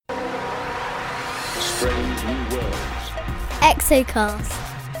Strange new worlds. Exocast.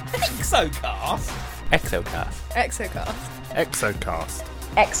 Exocast? Exocast. Exocast. Exocast.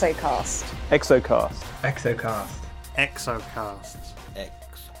 Exocast. Exocast. Exocast. Exocast.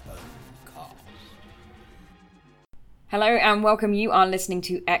 Hello and welcome. You are listening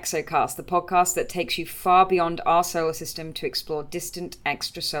to Exocast, the podcast that takes you far beyond our solar system to explore distant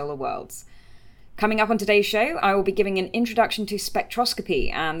extrasolar worlds. Coming up on today's show, I will be giving an introduction to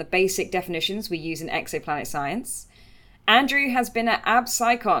spectroscopy and the basic definitions we use in exoplanet science. Andrew has been at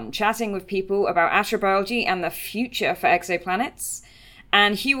AbSciCon chatting with people about astrobiology and the future for exoplanets.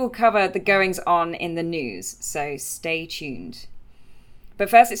 And Hugh will cover the goings-on in the news, so stay tuned.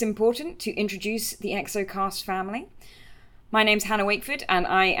 But first, it's important to introduce the Exocast family. My name's Hannah Wakeford, and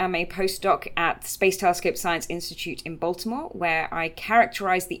I am a postdoc at the Space Telescope Science Institute in Baltimore, where I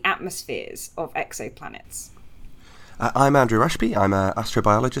characterise the atmospheres of exoplanets. I'm Andrew Rushby. I'm an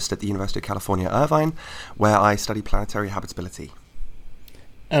astrobiologist at the University of California, Irvine, where I study planetary habitability.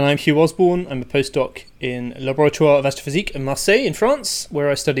 And I'm Hugh Osborne. I'm a postdoc in Laboratoire of Astrophysique in Marseille in France, where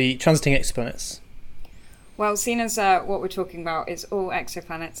I study transiting exoplanets. Well, seeing as what we're talking about is all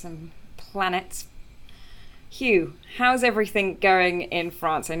exoplanets and planets, Hugh, how's everything going in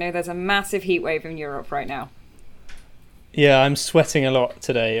France? I know there's a massive heat wave in Europe right now. Yeah, I'm sweating a lot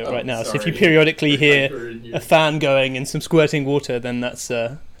today right now. Sorry. So if you periodically hear a fan going and some squirting water, then that's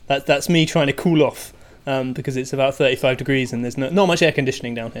me trying to cool off because it's about 35 degrees and there's not much air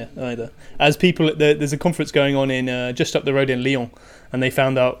conditioning down here either. As people, there's a conference going on in just up the road in Lyon, and they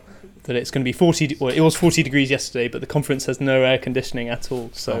found out that it's going to be 40. Well, it was 40 degrees yesterday, but the conference has no air conditioning at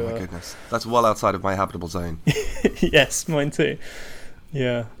all. So, oh my goodness, that's well outside of my habitable zone. Yes, mine too.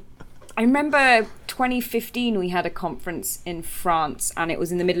 Yeah. I remember 2015 we had a conference in France and it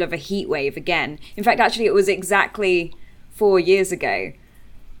was in the middle of a heat wave again. In fact, actually, it was exactly 4 years ago.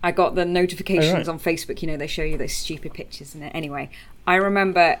 I got the notifications on Facebook, they show you those stupid pictures in it. Anyway, I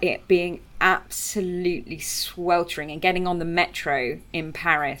remember it being absolutely sweltering, and getting on the metro in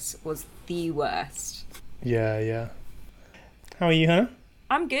Paris was the worst. Yeah. How are you, Hannah?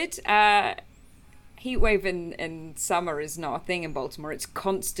 I'm good. Heat wave in summer is not a thing in Baltimore. It's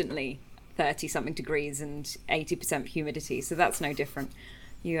constantly 30-something degrees and 80% humidity, so that's no different.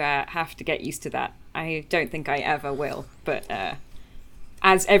 You have to get used to that. I don't think I ever will, but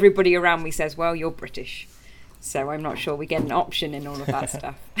as everybody around me says, well, you're British, so I'm not sure we get an option in all of that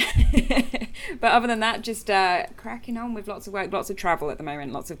stuff. But other than that, just cracking on with lots of work, lots of travel at the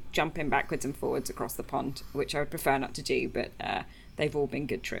moment, lots of jumping backwards and forwards across the pond, which I would prefer not to do, but they've all been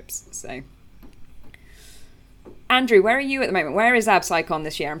good trips. So, Andrew, where are you at the moment? Where is AbSciCon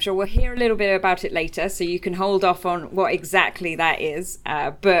this year? I'm sure we'll hear a little bit about it later, so you can hold off on what exactly that is.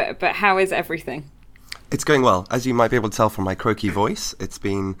 But how is everything? It's going well. As you might be able to tell from my croaky voice, it's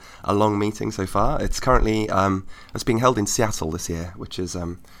been a long meeting so far. It's currently it's being held in Seattle this year, which is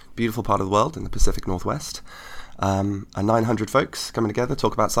a beautiful part of the world in the Pacific Northwest. And 900 folks coming together,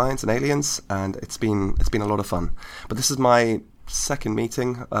 talk about science and aliens, and it's been a lot of fun. But this is my second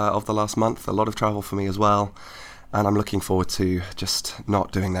meeting of the last month. A lot of travel for me as well, and I'm looking forward to just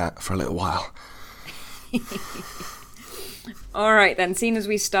not doing that for a little while. All right, then, seeing as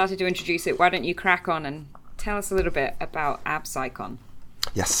we started to introduce it, why don't you crack on and tell us a little bit about AbSciCon?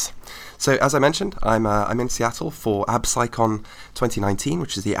 Yes. So, as I mentioned, I'm in Seattle for AbSciCon 2019,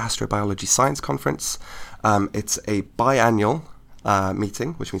 which is the Astrobiology Science Conference. It's a biannual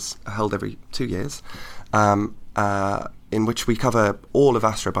meeting, which means held every 2 years, in which we cover all of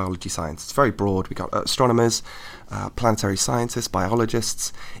astrobiology science. It's very broad. We've got astronomers, planetary scientists,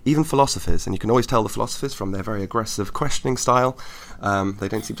 biologists, even philosophers. And you can always tell the philosophers from their very aggressive questioning style. They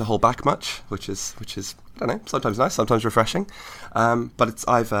don't seem to hold back much, which is I don't know, sometimes nice, sometimes refreshing. But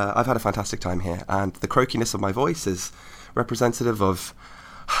I've had a fantastic time here. And the croakiness of my voice is representative of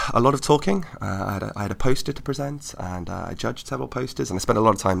a lot of talking. I had a poster to present, and I judged several posters, and I spent a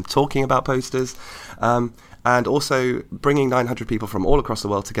lot of time talking about posters. And also bringing 900 people from all across the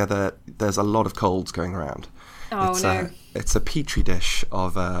world together. There's a lot of colds going around. Oh, no. It's a petri dish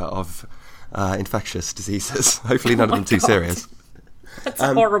of infectious diseases. Hopefully none of them too serious. That's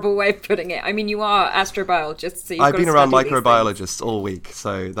a horrible way of putting it. I mean, you are astrobiologists, so I've been around microbiologists all week,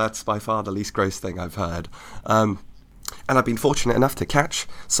 so that's by far the least gross thing I've heard. And I've been fortunate enough to catch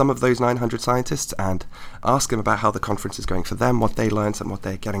some of those 900 scientists and ask them about how the conference is going for them, what they learned, and what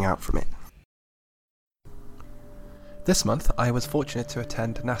they're getting out from it. This month, I was fortunate to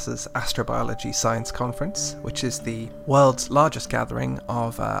attend NASA's Astrobiology Science Conference, which is the world's largest gathering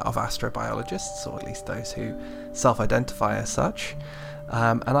of astrobiologists, or at least those who self-identify as such.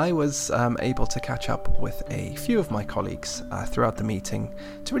 And I was able to catch up with a few of my colleagues throughout the meeting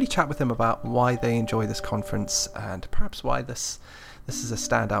to really chat with them about why they enjoy this conference and perhaps why this is a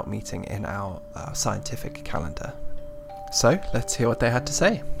standout meeting in our scientific calendar. So let's hear what they had to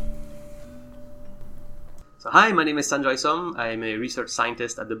say. So hi, my name is Sanjoy Som. I'm a research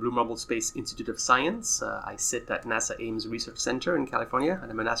scientist at the Blue Marble Space Institute of Science. I sit at NASA Ames Research Center in California,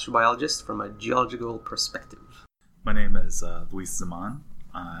 and I'm an astrobiologist from a geological perspective. My name is Luis Zaman.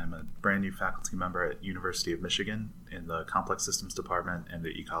 I'm a brand new faculty member at University of Michigan in the Complex Systems Department and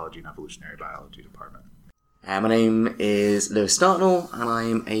the Ecology and Evolutionary Biology Department. My name is Lewis Dartnell, and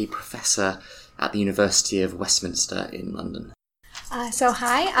I'm a professor at the University of Westminster in London.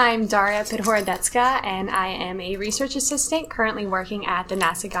 Hi, I'm Daria Podhorodetska, and I am a research assistant currently working at the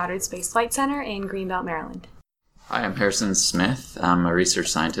NASA Goddard Space Flight Center in Greenbelt, Maryland. Hi, I'm Harrison Smith. I'm a research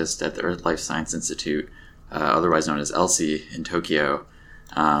scientist at the Earth Life Science Institute, otherwise known as ELSI, in Tokyo.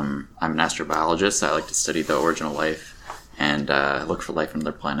 I'm an astrobiologist. I like to study the origin of life and look for life on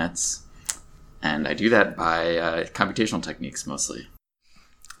other planets. And I do that by computational techniques mostly.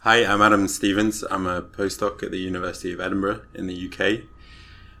 Hi, I'm Adam Stevens. I'm a postdoc at the University of Edinburgh in the UK.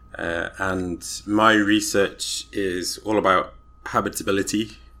 And my research is all about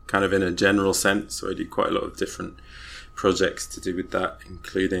habitability, kind of in a general sense. So I do quite a lot of different projects to do with that,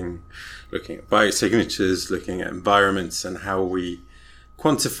 including looking at biosignatures, looking at environments and how we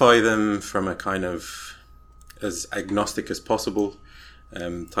quantify them from a kind of as agnostic as possible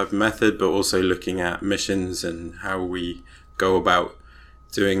type of method, but also looking at missions and how we go about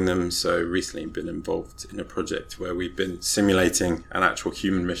doing them. So recently been involved in a project where we've been simulating an actual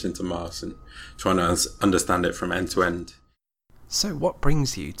human mission to Mars and trying to understand it from end to end. So what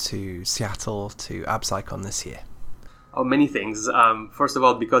brings you to Seattle to AbSciCon this year? Oh, many things. First of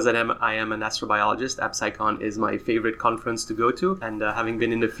all, because I am an astrobiologist, AbSciCon is my favorite conference to go to. And having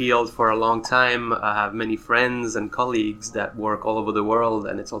been in the field for a long time, I have many friends and colleagues that work all over the world.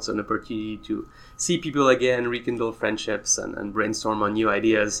 And it's also an opportunity to see people again, rekindle friendships and brainstorm on new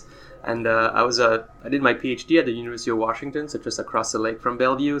ideas. And I did my PhD at the University of Washington, so just across the lake from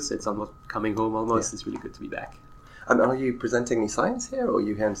Bellevue. So it's almost coming home almost. Yeah. It's really good to be back. Are you presenting any science here, or are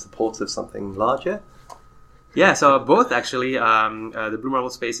you here in support of something larger? Yeah, so both actually. The Blue Marble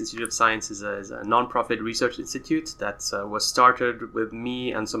Space Institute of Science is a non-profit research institute that was started with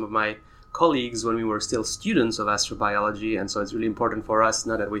me and some of my colleagues when we were still students of astrobiology, and so it's really important for us,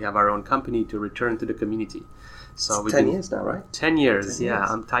 now that we have our own company, to return to the community. So it's 10 years now, right? 10 years, yeah,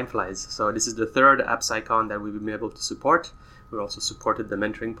 time flies. So this is the third AbSciCon that we've been able to support. We also supported the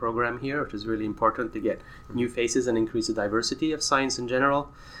mentoring program here, which is really important to get new faces and increase the diversity of science in general.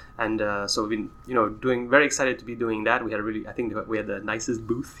 And so we've been, doing very excited to be doing that. I think we had the nicest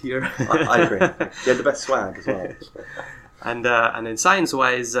booth here. I agree. You had the best swag as well. And then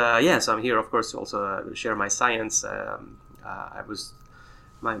science-wise, so I'm here, of course, to also share my science.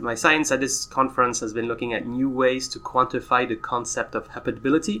 My science at this conference has been looking at new ways to quantify the concept of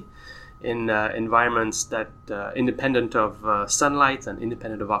habitability in environments that independent of sunlight and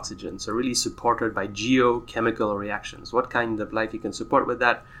independent of oxygen. So really supported by geochemical reactions. What kind of life you can support with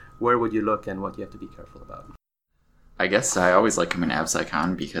that? Where would you look, and what you have to be careful about? I guess I always like coming to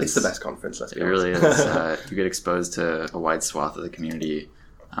AbSciCon because it's the best conference. It really is. You get exposed to a wide swath of the community.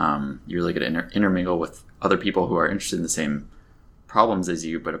 You really get to intermingle with other people who are interested in the same problems as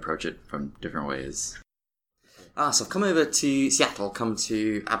you, but approach it from different ways. So I've come over to Seattle, come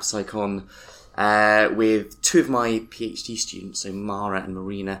to AbSciCon with two of my PhD students, so Mara and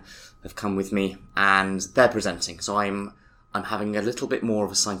Marina have come with me, and they're presenting. So I'm having a little bit more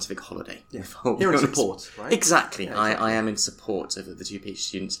of a scientific holiday. Yeah. You're in support, right? Exactly. Yeah, exactly. I am in support of the two PhD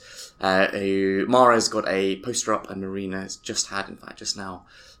students. Mara's got a poster up, and Marina's just had, in fact, just now,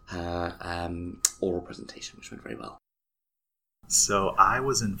 her oral presentation, which went very well. So I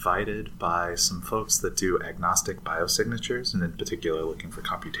was invited by some folks that do agnostic biosignatures, and in particular looking for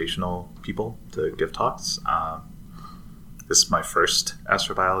computational people to give talks. This is my first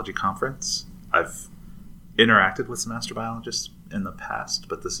astrobiology conference. I've interacted with some astrobiologists in the past,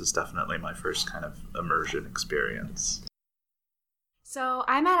 but this is definitely my first kind of immersion experience. So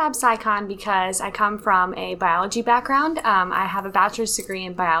I'm at AbSciCon because I come from a biology background. I have a bachelor's degree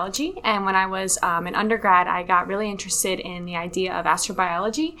in biology, and when I was an undergrad, I got really interested in the idea of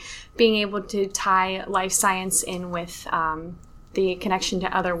astrobiology, being able to tie life science in with the connection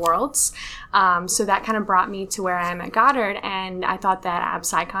to other worlds. So that kind of brought me to where I am at Goddard, and I thought that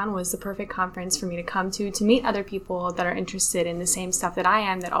AbSciCon was the perfect conference for me to come to meet other people that are interested in the same stuff that I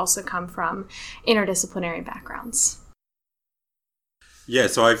am, that also come from interdisciplinary backgrounds. Yeah,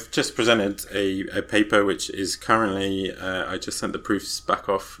 so I've just presented a paper which is currently, I just sent the proofs back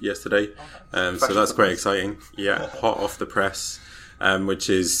off yesterday. So that's quite exciting. Yeah, hot off the press, which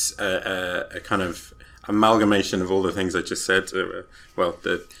is a kind of amalgamation of all the things I just said.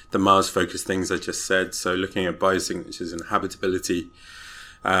 The Mars-focused things I just said. So looking at biosignatures and habitability,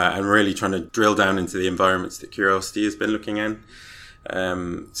 and really trying to drill down into the environments that Curiosity has been looking in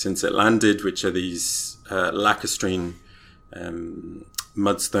since it landed, which are these lacustrine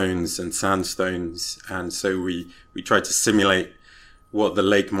mudstones and sandstones. And so we tried to simulate what the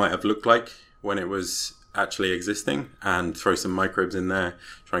lake might have looked like when it was actually existing, and throw some microbes in there,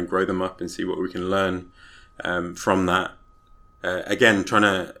 try and grow them up and see what we can learn from that. Again, trying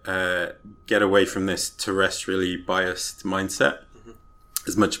to get away from this terrestrially biased mindset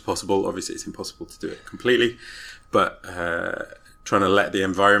as much as possible. Obviously, it's impossible to do it completely, but trying to let the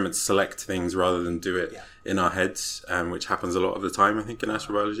environment select things rather than do it in our heads, which happens a lot of the time, I think, in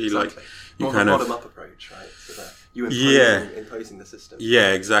astrobiology. Exactly. Like you more kind of of a bottom-up approach, right? So that you imposing the system.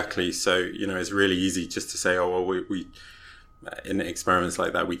 Yeah, exactly. So it's really easy just to say, oh well, we in experiments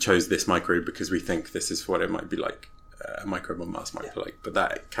like that we chose this microbe because we think this is what it might be like. A microbe on Mars might be like, but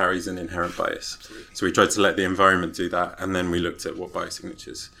that carries an inherent bias. Absolutely. So we tried to let the environment do that, and then we looked at what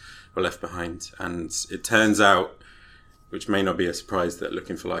biosignatures were left behind. And it turns out, which may not be a surprise, that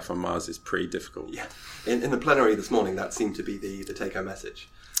looking for life on Mars is pretty difficult. Yeah. In the plenary this morning, that seemed to be the take-home message.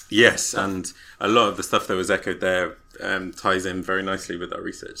 Yes, and a lot of the stuff that was echoed there ties in very nicely with our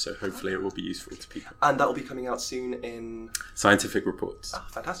research, so hopefully it will be useful to people. And that will be coming out soon in... Scientific Reports. Ah,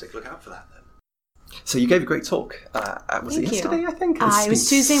 fantastic. Look out for that then. So you gave a great talk. Was it yesterday, I think? It was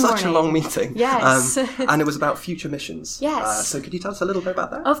Tuesday morning. Such a long meeting. Yes. And it was about future missions. Yes. So could you tell us a little bit about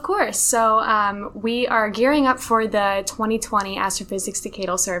that? Of course. So we are gearing up for the 2020 Astrophysics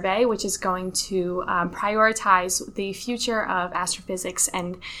Decadal Survey, which is going to prioritize the future of astrophysics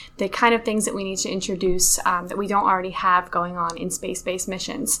and the kind of things that we need to introduce that we don't already have going on in space-based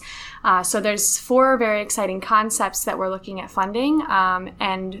missions. So there's 4 very exciting concepts that we're looking at funding,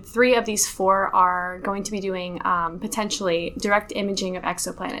 and 3 of these 4 are going to be doing potentially direct imaging of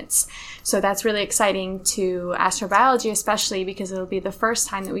exoplanets. So that's really exciting to astrobiology, especially because it'll be the first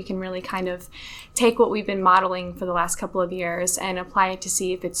time that we can really kind of take what we've been modeling for the last couple of years and apply it to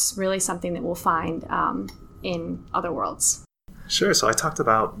see if it's really something that we'll find in other worlds. Sure. So I talked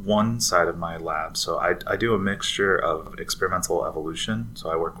about one side of my lab. So I do a mixture of experimental evolution. So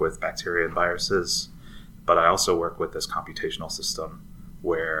I work with bacteria and viruses, but I also work with this computational system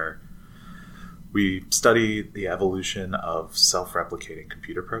where we study the evolution of self-replicating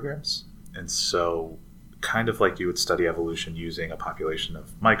computer programs. And so kind of like you would study evolution using a population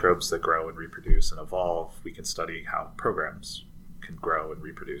of microbes that grow and reproduce and evolve, we can study how programs can grow and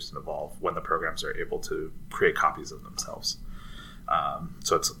reproduce and evolve when the programs are able to create copies of themselves.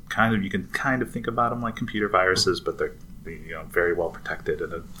 So it's kind of, you can kind of think about them like computer viruses, but they're very well protected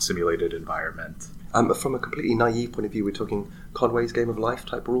in a simulated environment. From a completely naive point of view, we're talking Conway's Game of Life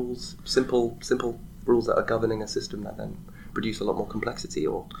type rules, simple rules that are governing a system that then produce a lot more complexity,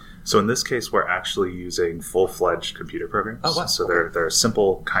 or? So in this case, we're actually using full-fledged computer programs. Oh, wow. So they're a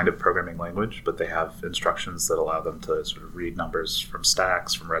simple kind of programming language, but they have instructions that allow them to sort of read numbers from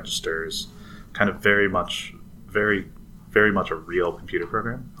stacks, from registers, kind of very much a real computer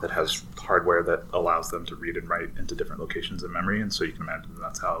program that has hardware that allows them to read and write into different locations in memory. And so you can imagine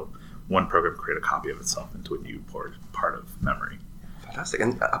that's how one program create a copy of itself into a new part of memory. Fantastic.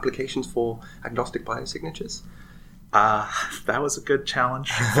 And applications for agnostic biosignatures? That was a good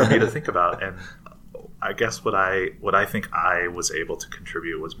challenge for me to think about. And I guess what I think I was able to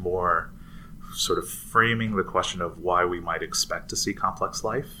contribute was more sort of framing the question of why we might expect to see complex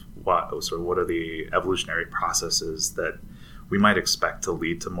life. What are the evolutionary processes that we might expect to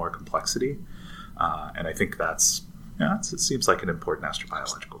lead to more complexity? And I think it seems like an important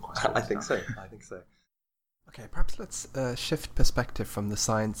astrobiological question. I think so. Okay, perhaps let's shift perspective from the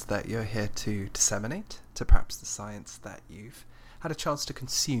science that you're here to disseminate to perhaps the science that you've had a chance to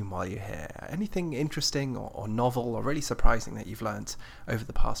consume while you're here. Anything interesting or novel or really surprising that you've learned over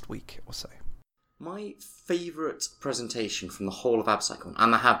the past week or so? My favourite presentation from the whole of AbSciCon,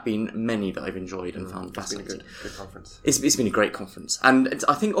 and there have been many that I've enjoyed and found fascinating. It's been a good conference. It's been a great conference. And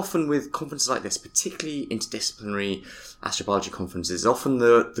I think often with conferences like this, particularly interdisciplinary astrobiology conferences, often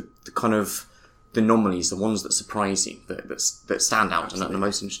the kind of the anomalies, the ones that surprise you, that stand out and are the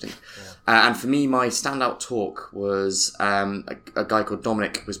most interesting. Yeah. And for me, my standout talk was a guy called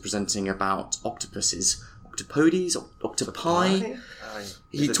Dominic was presenting about octopuses, octopodes, octopi.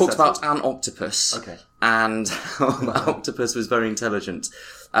 He talked about an octopus, and how the octopus was very intelligent,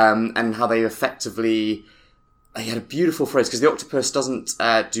 and how they effectively he had a beautiful phrase, because the octopus doesn't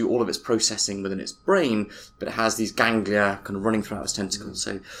do all of its processing within its brain, but it has these ganglia kind of running throughout its tentacles.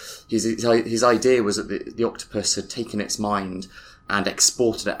 So his idea was that the octopus had taken its mind and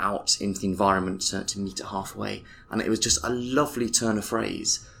exported it out into the environment to meet it halfway. And it was just a lovely turn of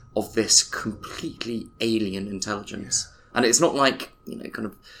phrase of this completely alien intelligence. And it's not like, kind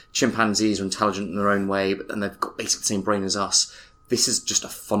of chimpanzees are intelligent in their own way, and they've got basically the same brain as us. This is just a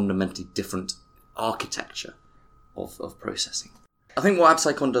fundamentally different architecture of processing. I think what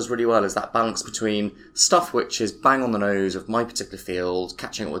AbSciCon does really well is that balance between stuff which is bang on the nose of my particular field,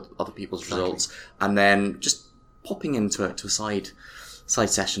 catching up with other people's results, and then just popping into a side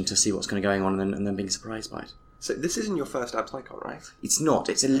session to see what's going to go on and then being surprised by it. So this isn't your first AbSciCon, right? It's not.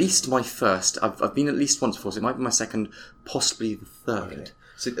 It's at least my first. I've been at least once before, so it might be my second, possibly the third. Okay.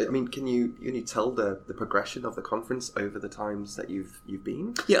 So, can you tell the progression of the conference over the times that you've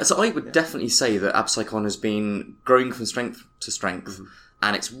been? Yeah, so I would definitely say that AbSciCon has been growing from strength to strength,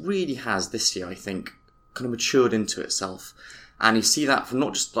 and it really has this year, I think, kind of matured into itself. And you see that from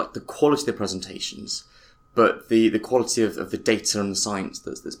not just like the quality of the presentations, but the quality of the data and the science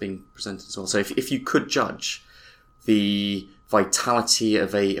that's being presented as well. So if you could judge the vitality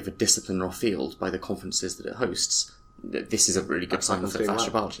of a discipline or a field by the conferences that it hosts, this is a really good sign for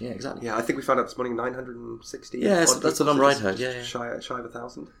astrobiology. Yeah, exactly. Yeah, I think we found out this morning 960. Yeah, that's the number I'd heard. Yeah. Shy of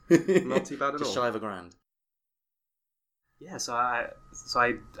 1,000. Not too bad at all. Just shy of $1,000. Yeah, so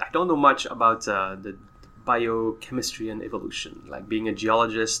I don't know much about the biochemistry and evolution. Like being a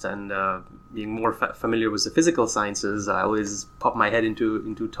geologist and being more familiar with the physical sciences, I always pop my head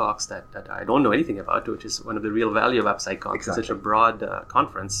into talks that I don't know anything about, which is one of the real value of AbSciCon. Exactly. It's such a broad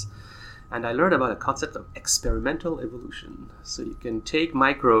conference. And I learned about a concept of experimental evolution. So you can take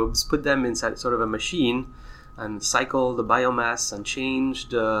microbes, put them inside sort of a machine, and cycle the biomass and change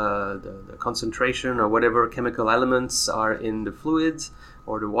the concentration or whatever chemical elements are in the fluids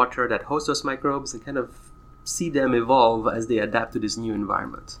or the water that hosts those microbes, and kind of see them evolve as they adapt to this new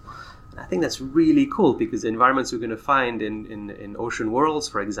environment. And I think that's really cool, because the environments we're going to find in ocean worlds,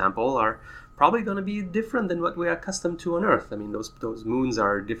 for example, are probably going to be different than what we are accustomed to on Earth. I mean, those moons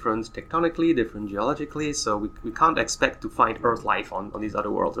are different tectonically, different geologically, so we can't expect to find Earth life on these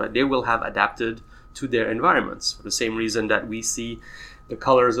other worlds, right? They will have adapted to their environments for the same reason that we see the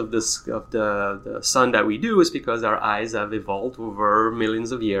colors of the sun that we do, is because our eyes have evolved over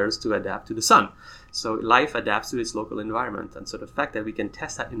millions of years to adapt to the sun. So life adapts to its local environment, and so the fact that we can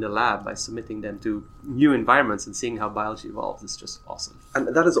test that in the lab by submitting them to new environments and seeing how biology evolves is just awesome. And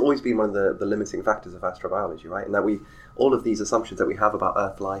that has always been one of the limiting factors of astrobiology, right? And that all of these assumptions that we have about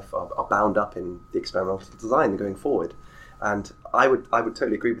Earth life are bound up in the experimental design going forward. And I would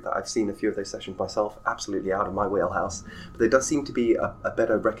totally agree with that. I've seen a few of those sessions myself, absolutely out of my wheelhouse. But there does seem to be a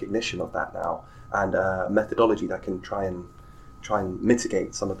better recognition of that now, and a methodology that can try and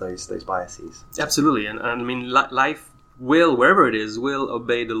mitigate some of those biases. Absolutely, and I mean, life will, wherever it is, will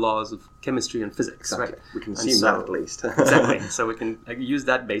obey the laws of chemistry and physics. Exactly. Right? We can assume that at least. Exactly. So we can use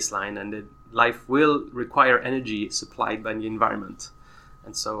that baseline, and life will require energy supplied by the environment.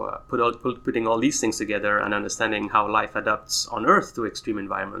 And so putting all these things together and understanding how life adapts on Earth to extreme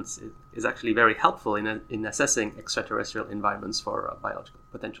environments is actually very helpful in assessing extraterrestrial environments for biological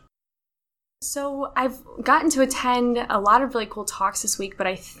potential. So I've gotten to attend a lot of really cool talks this week, but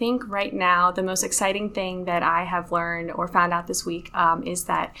I think right now the most exciting thing that I have learned or found out this week is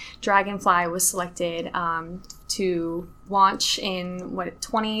that Dragonfly was selected to launch in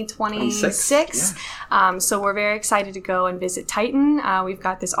 2026. Yeah. So we're very excited to go and visit Titan. We've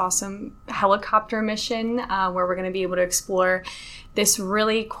got this awesome helicopter mission where we're going to be able to explore this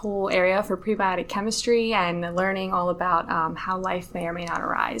really cool area for prebiotic chemistry and learning all about how life may or may not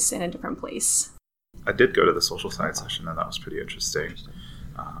arise in a different place. I did go to the social science session, and that was pretty interesting.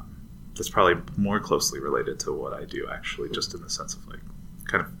 That's probably more closely related to what I do, actually, just in the sense of like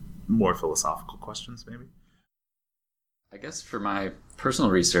kind of more philosophical questions, maybe. I guess for my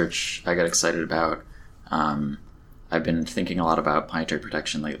personal research, I got excited about I've been thinking a lot about planetary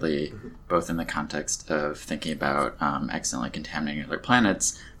protection lately, both in the context of thinking about accidentally contaminating other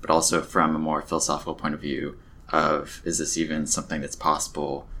planets, but also from a more philosophical point of view of, is this even something that's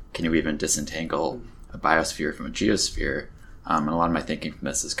possible? Can you even disentangle a biosphere from a geosphere? And a lot of my thinking from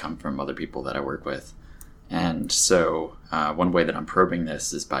this has come from other people that I work with. And so one way that I'm probing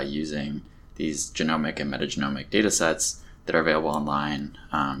this is by using these genomic and metagenomic data sets that are available online.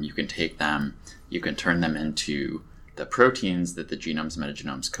 You can take them, you can turn them into the proteins that the genomes and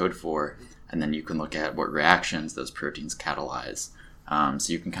metagenomes code for, and then you can look at what reactions those proteins catalyze.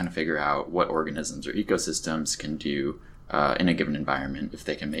 So you can kind of figure out what organisms or ecosystems can do in a given environment if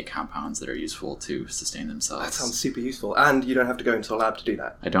they can make compounds that are useful to sustain themselves. That sounds super useful. And you don't have to go into a lab to do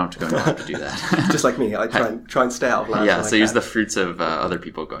that. I don't have to go into a lab to do that. Just like me, I try and stay out of labs. Yeah, so use the fruits of other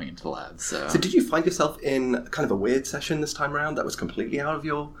people going into labs. So did you find yourself in kind of a weird session this time around that was completely out of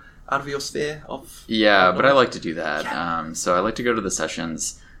your sphere of... Yeah, but I like to do that. Yeah. So I like to go to the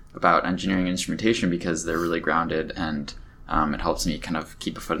sessions about engineering instrumentation because they're really grounded, and it helps me kind of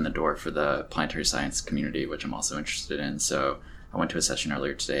keep a foot in the door for the planetary science community, which I'm also interested in. So I went to a session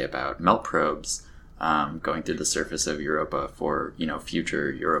earlier today about melt probes going through the surface of Europa for,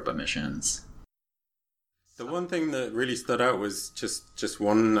 future Europa missions. The one thing that really stood out was just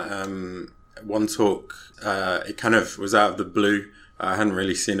one talk. It kind of was out of the blue. I hadn't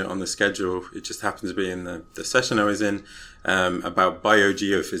really seen it on the schedule. It just happened to be in the session I was in about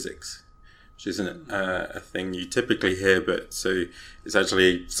biogeophysics, which isn't a thing you typically hear, but so it's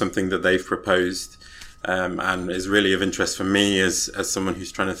actually something that they've proposed and is really of interest for me as someone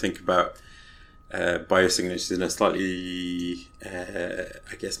who's trying to think about biosignatures in a slightly,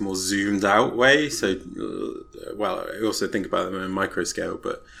 I guess, more zoomed out way. So, I also think about them in a micro scale,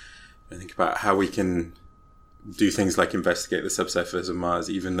 but I think about how we can do things like investigate the subsurface of Mars,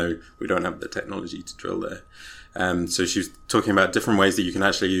 even though we don't have the technology to drill there. So she was talking about different ways that you can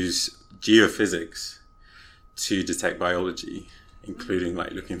actually use geophysics to detect biology, including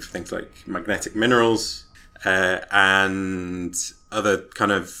like looking for things like magnetic minerals and other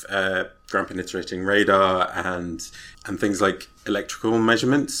kind of ground penetrating radar and things like electrical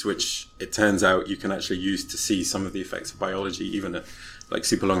measurements, which it turns out you can actually use to see some of the effects of biology, even at like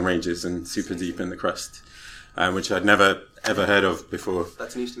super long ranges and super deep in the crust, which I'd never ever heard of before.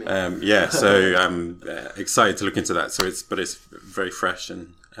 That's news to me. So I'm excited to look into that. So it's very fresh,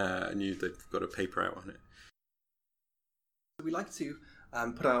 and new. They've got a paper out on it. We like to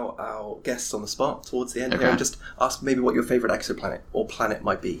put our guests on the spot towards the end Okay. here and just ask maybe what your favourite exoplanet or planet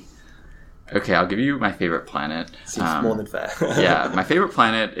might be. Okay, I'll give you my favorite planet. Seems more than fair. Yeah, my favorite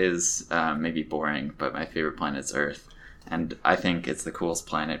planet is maybe boring, but my favorite planet is Earth. And I think it's the coolest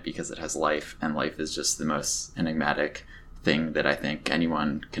planet because it has life, and life is just the most enigmatic thing that I think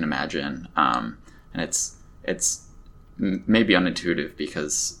anyone can imagine. And it's maybe unintuitive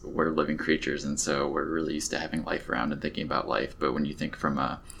because we're living creatures, and so we're really used to having life around and thinking about life. But when you think from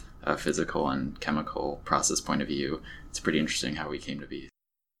a physical and chemical process point of view, it's pretty interesting how we came to be.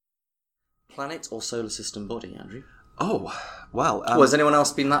 Planet or solar system body, Andrew? Oh, well... has anyone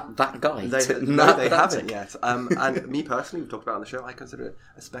else been that guy? No, they haven't yet. And me personally, we've talked about it on the show, I consider it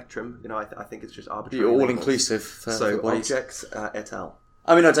a spectrum. I think it's just arbitrary. You're all-inclusive. So, objects et al.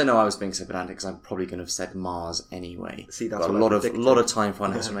 I mean, I don't know why I was being so pedantic, because I'm probably going to have said Mars anyway. See, that's got a lot of time for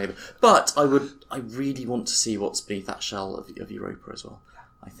an explanation. But I really want to see what's beneath that shell of Europa as well.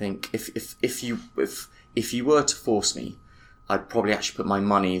 I think if you were to force me, I'd probably actually put my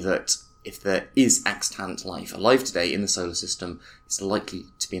money that if there is extant life alive today in the solar system, it's likely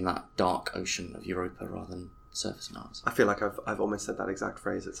to be in that dark ocean of Europa rather than surface Mars. I feel like I've almost said that exact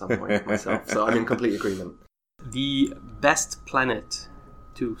phrase at some point myself, so I'm in complete agreement. The best planet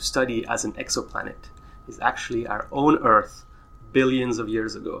to study as an exoplanet is actually our own Earth billions of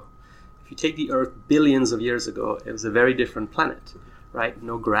years ago. If you take the Earth billions of years ago, it was a very different planet, right?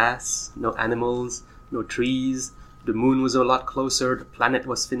 No grass, no animals, no trees. The moon was a lot closer, the planet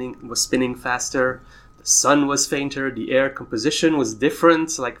was spinning faster, the sun was fainter, the air composition was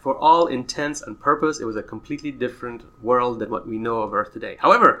different. Like, for all intents and purpose, it was a completely different world than what we know of Earth today.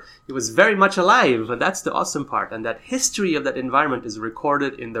 However, it was very much alive, and that's the awesome part. And that history of that environment is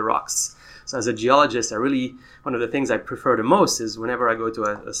recorded in the rocks. So as a geologist, one of the things I prefer the most is whenever I go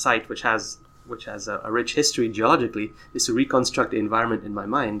to a site which has a rich history geologically, is to reconstruct the environment in my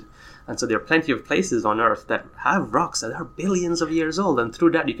mind. And so there are plenty of places on Earth that have rocks that are billions of years old, and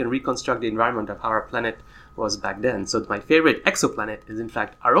through that you can reconstruct the environment of how our planet was back then. So my favorite exoplanet is in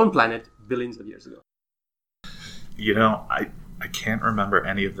fact our own planet billions of years ago. I can't remember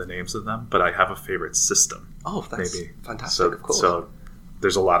any of the names of them, but I have a favorite system. Oh, that's maybe fantastic, of course. So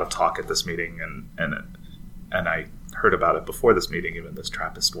there's a lot of talk at this meeting, and I heard about it before this meeting, even this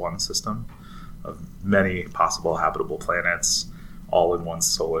TRAPPIST-1 system of many possible habitable planets, all in one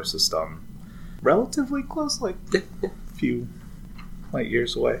solar system, relatively close, like a few light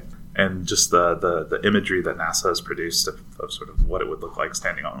years away. And just the imagery that NASA has produced of sort of what it would look like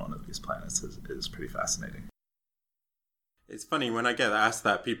standing on one of these planets is pretty fascinating. It's funny, when I get asked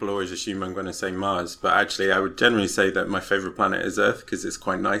that, people always assume I'm going to say Mars, but actually I would generally say that my favourite planet is Earth because it's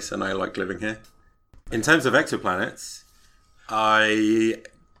quite nice and I like living here. In terms of exoplanets, I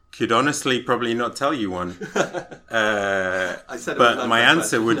could honestly probably not tell you one. But my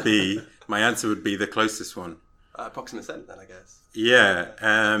answer would be the closest one, approximate sense then, I guess.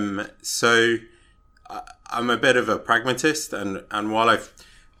 Yeah. So I'm a bit of a pragmatist, and while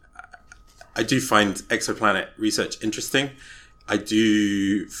I do find exoplanet research interesting, I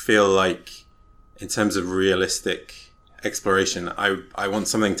do feel like in terms of realistic exploration, I want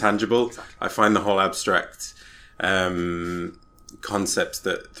something tangible. Exactly. I find the whole abstract concepts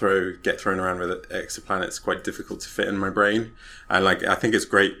that get thrown around with exoplanets quite difficult to fit in my brain. I think it's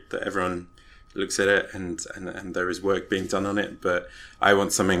great that everyone looks at it and there is work being done on it, but I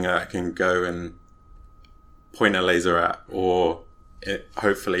want something that I can go and point a laser at, or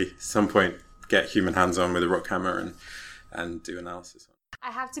hopefully some point get human hands on with a rock hammer and do analysis. I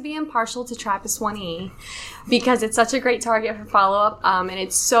have to be impartial to TRAPPIST-1e because it's such a great target for follow-up, and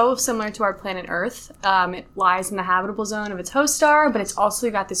it's so similar to our planet Earth. It lies in the habitable zone of its host star, but it's also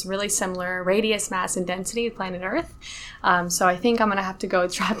got this really similar radius, mass, and density to planet Earth. So I think I'm going to have to go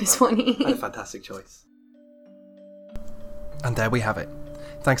with TRAPPIST-1e. A fantastic choice. And there we have it.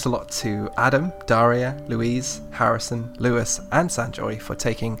 Thanks a lot to Adam, Daria, Louise, Harrison, Lewis, and Sanjoy for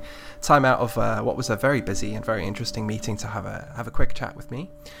taking time out of what was a very busy and very interesting meeting to have a quick chat with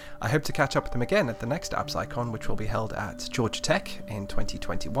me. I hope to catch up with them again at the next AbSciCon, which will be held at Georgia Tech in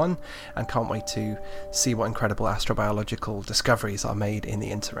 2021, and can't wait to see what incredible astrobiological discoveries are made in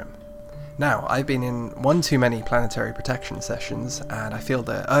the interim. Now, I've been in one too many planetary protection sessions, and I feel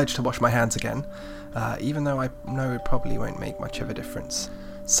the urge to wash my hands again, even though I know it probably won't make much of a difference.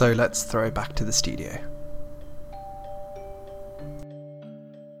 So let's throw it back to the studio.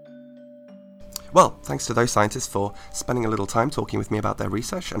 Well, thanks to those scientists for spending a little time talking with me about their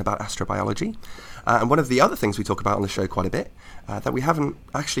research and about astrobiology. And one of the other things we talk about on the show quite a bit, that we haven't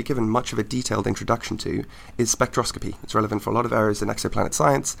actually given much of a detailed introduction to, is spectroscopy. It's relevant for a lot of areas in exoplanet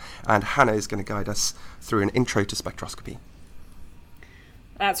science, and Hannah is going to guide us through an intro to spectroscopy.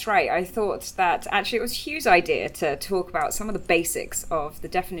 That's right. I thought that actually it was Hugh's idea to talk about some of the basics of the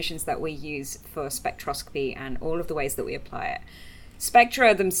definitions that we use for spectroscopy and all of the ways that we apply it.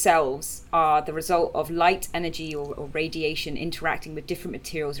 Spectra themselves are the result of light, energy, or radiation interacting with different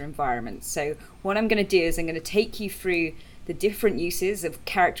materials or environments. So what I'm going to do is I'm going to take you through the different uses of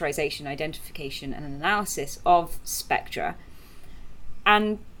characterization, identification, and analysis of spectra.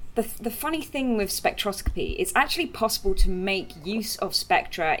 And the funny thing with spectroscopy, it's actually possible to make use of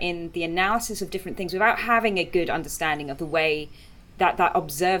spectra in the analysis of different things without having a good understanding of the way that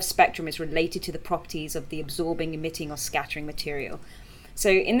observed spectrum is related to the properties of the absorbing, emitting, or scattering material. So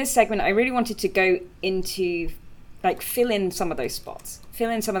in this segment, I really wanted to go into, fill in some of those spots, fill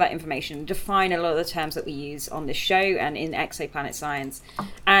in some of that information, define a lot of the terms that we use on this show and in exoplanet science,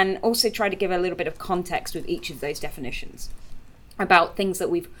 and also try to give a little bit of context with each of those definitions about things that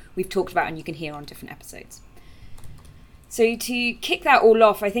we've talked about and you can hear on different episodes. So to kick that all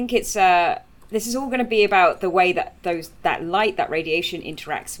off, I think it's this is all going to be about the way that that light, that radiation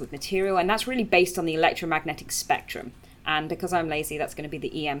interacts with material, and that's really based on the electromagnetic spectrum. And because I'm lazy, that's going to be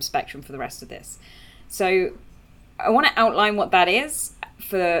the EM spectrum for the rest of this. So I want to outline what that is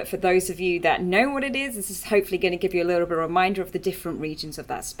for those of you that know what it is. This is hopefully going to give you a little bit of a reminder of the different regions of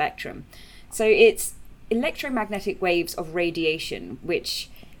that spectrum. So it's electromagnetic waves of radiation, which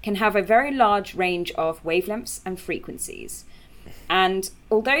can have a very large range of wavelengths and frequencies. And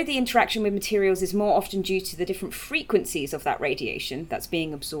although the interaction with materials is more often due to the different frequencies of that radiation that's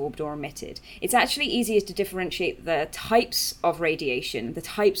being absorbed or emitted, it's actually easier to differentiate the types of radiation, the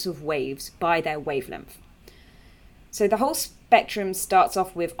types of waves, by their wavelength. So the whole spectrum starts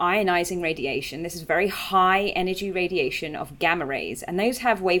off with ionizing radiation. This is very high energy radiation of gamma rays, and those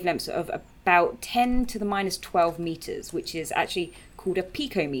have wavelengths of about 10 to the minus 12 meters, which is actually called a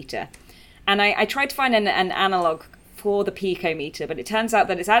picometer. And I tried to find an analog for the picometer, but it turns out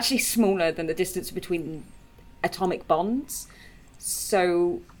that it's actually smaller than the distance between atomic bonds.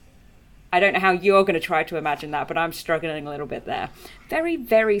 So I don't know how you're going to try to imagine that, but I'm struggling a little bit there. Very,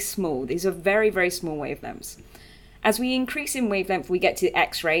 very small. These are very, very small wavelengths. As we increase in wavelength, we get to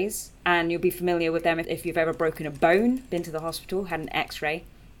X-rays, and you'll be familiar with them if you've ever broken a bone, been to the hospital, had an X-ray.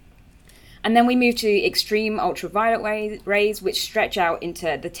 And then we move to extreme ultraviolet rays, which stretch out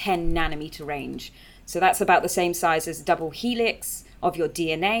into the 10 nanometer range. So that's about the same size as a double helix of your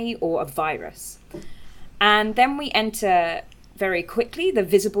DNA or a virus. And then we enter very quickly the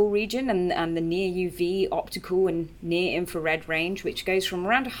visible region and the near UV, optical, and near infrared range, which goes from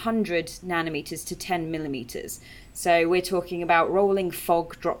around 100 nanometers to 10 millimeters. So we're talking about rolling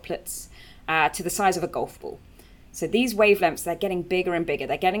fog droplets to the size of a golf ball. So these wavelengths, they're getting bigger and bigger.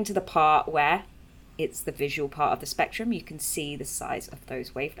 They're getting to the part where it's the visual part of the spectrum. You can see the size of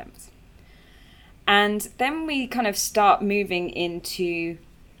those wavelengths. And then we kind of start moving into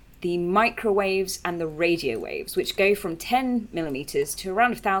the microwaves and the radio waves, which go from 10 millimeters to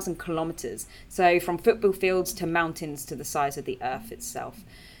around 1,000 kilometers. So from football fields to mountains to the size of the Earth itself.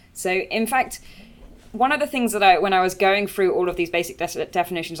 So in fact, one of the things that when I was going through all of these basic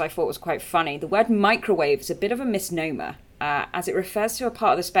definitions, I thought was quite funny. The word microwave is a bit of a misnomer, as it refers to a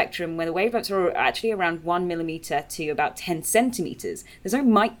part of the spectrum where the wavelengths are actually around 1 millimeter to about 10 centimeters. There's no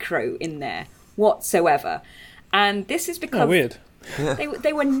micro in there whatsoever. And this is because weird.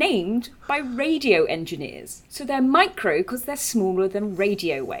 they were named by radio engineers. So they're micro because they're smaller than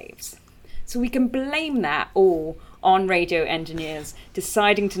radio waves. So we can blame that all on radio engineers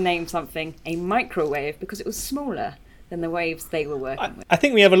deciding to name something a microwave because it was smaller than the waves they were working with. I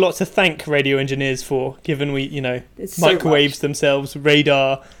think we have a lot to thank radio engineers for, given There's so microwaves much. themselves,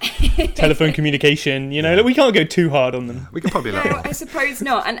 radar, telephone communication, we can't go too hard on them. We could probably No, I suppose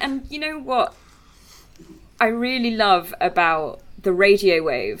not. And you know what I really love about the radio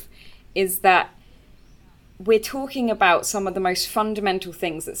wave is that we're talking about some of the most fundamental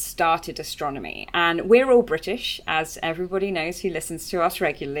things that started astronomy. And we're all British, as everybody knows who listens to us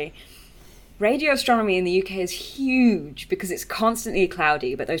regularly. Radio astronomy in the UK is huge because it's constantly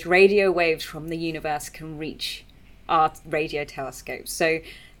cloudy, but those radio waves from the universe can reach our radio telescopes. So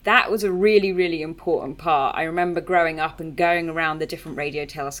that was a really, really important part. I remember growing up and going around the different radio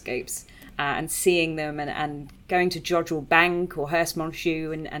telescopes and seeing them and going to Jodrell Bank or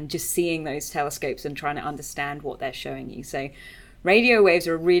Hurst-Monchaux and just seeing those telescopes and trying to understand what they're showing you. So radio waves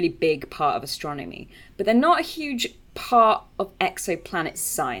are a really big part of astronomy, but they're not a huge part of exoplanet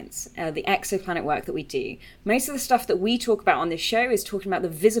science, the exoplanet work that we do. Most of the stuff that we talk about on this show is talking about the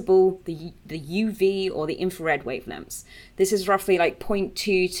visible, the UV or the infrared wavelengths. This is roughly like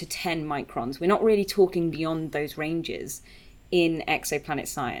 0.2 to 10 microns. We're not really talking beyond those ranges in exoplanet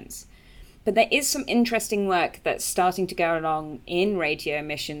science. But there is some interesting work that's starting to go along in radio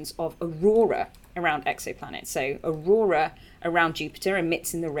emissions of aurora around exoplanets. So aurora around Jupiter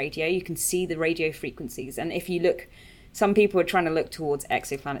emits in the radio. You can see the radio frequencies. And if you look, some people are trying to look towards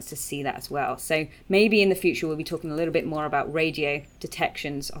exoplanets to see that as well. So maybe in the future we'll be talking a little bit more about radio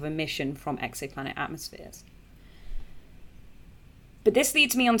detections of emission from exoplanet atmospheres. But this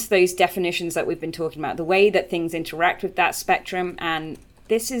leads me onto those definitions that we've been talking about, the way that things interact with that spectrum. And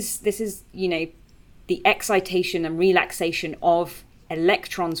this is the excitation and relaxation of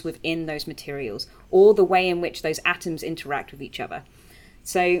electrons within those materials, or the way in which those atoms interact with each other.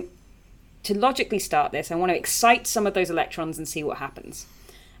 So to logically start this, I want to excite some of those electrons and see what happens.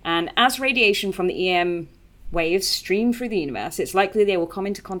 And as radiation from the EM waves stream through the universe, it's likely they will come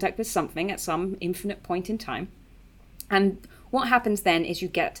into contact with something at some infinite point in time. And what happens then is you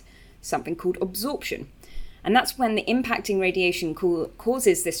get something called absorption. And that's when the impacting radiation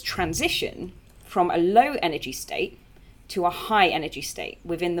causes this transition from a low energy state to a high energy state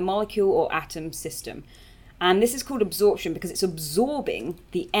within the molecule or atom system. And this is called absorption because it's absorbing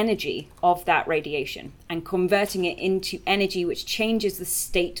the energy of that radiation and converting it into energy which changes the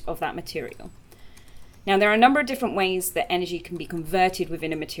state of that material. Now, there are a number of different ways that energy can be converted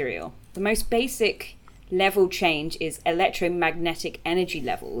within a material. The most basic level change is electromagnetic energy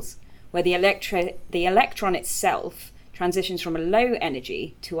levels, where the electron itself transitions from a low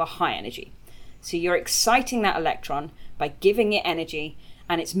energy to a high energy. So you're exciting that electron by giving it energy,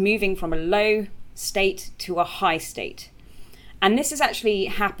 and it's moving from a low state to a high state. And this actually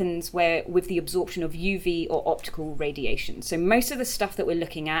happens with the absorption of UV or optical radiation. So most of the stuff that we're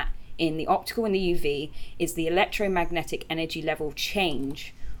looking at in the optical and the UV is the electromagnetic energy level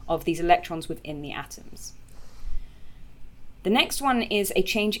change of these electrons within the atoms. The next one is a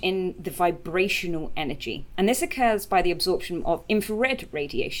change in the vibrational energy. And this occurs by the absorption of infrared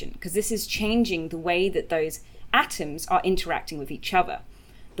radiation, because this is changing the way that those atoms are interacting with each other.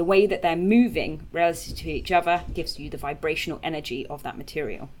 The way that they're moving relative to each other gives you the vibrational energy of that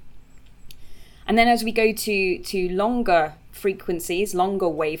material. And then as we go to longer frequencies, longer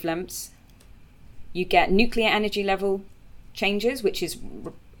wavelengths, you get nuclear energy level changes, which is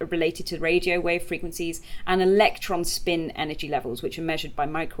related to radio wave frequencies, and electron spin energy levels, which are measured by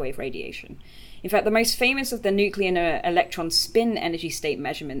microwave radiation. In fact, the most famous of the nuclear and electron spin energy state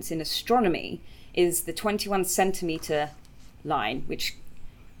measurements in astronomy is the 21 centimeter line, which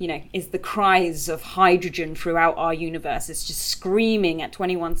is the cries of hydrogen throughout our universe. It's just screaming at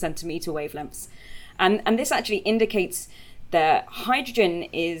 21 centimeter wavelengths. And this actually indicates that hydrogen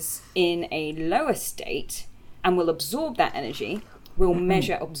is in a lower state and will absorb that energy. We'll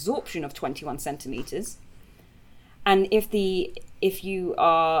measure absorption of 21 centimeters. And if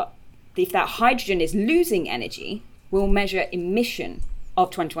that hydrogen is losing energy, we'll measure emission of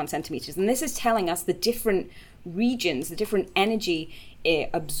 21 centimeters. And this is telling us the different regions, the different energy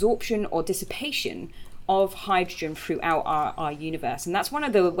absorption or dissipation of hydrogen throughout our universe. And that's one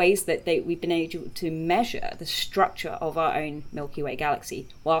of the ways that we've been able to measure the structure of our own Milky Way galaxy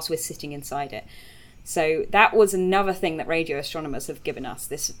whilst we're sitting inside it. So that was another thing that radio astronomers have given us,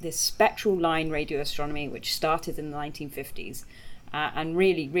 this spectral line radio astronomy, which started in the 1950s and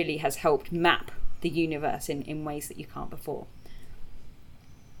really has helped map the universe in ways that you can't before.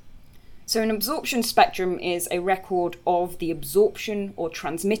 So an absorption spectrum is a record of the absorption or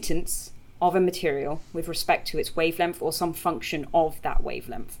transmittance of a material with respect to its wavelength or some function of that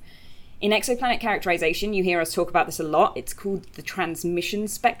wavelength. In exoplanet characterization, you hear us talk about this a lot. It's called the transmission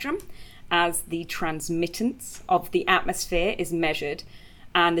spectrum, as the transmittance of the atmosphere is measured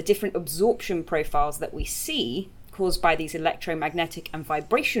and the different absorption profiles that we see caused by these electromagnetic and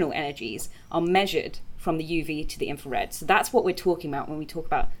vibrational energies are measured from the UV to the infrared. So that's what we're talking about when we talk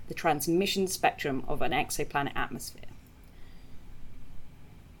about the transmission spectrum of an exoplanet atmosphere.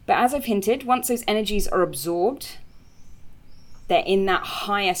 But as I've hinted, once those energies are absorbed, they're in that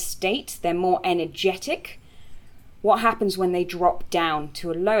higher state, they're more energetic. What happens when they drop down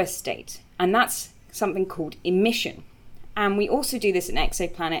to a lower state? And that's something called emission. And we also do this in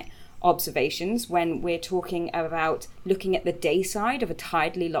exoplanet observations when we're talking about looking at the day side of a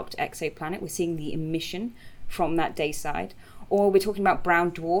tidally locked exoplanet. We're seeing the emission from that day side. Or we're talking about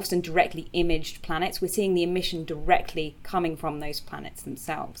brown dwarfs and directly imaged planets. We're seeing the emission directly coming from those planets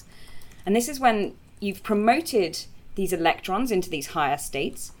themselves. And this is when you've promoted these electrons into these higher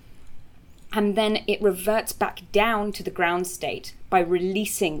states, and then it reverts back down to the ground state by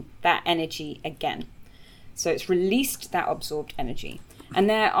releasing that energy again. So it's released that absorbed energy. And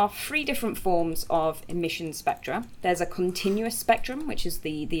there are three different forms of emission spectra. There's a continuous spectrum, which is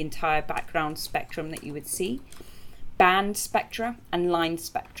the entire background spectrum that you would see, band spectra, and line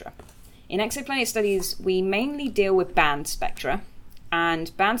spectra. In exoplanet studies, we mainly deal with band spectra,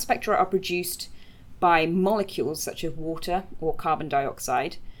 and band spectra are produced by molecules such as water or carbon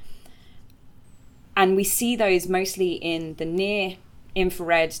dioxide. And we see those mostly in the near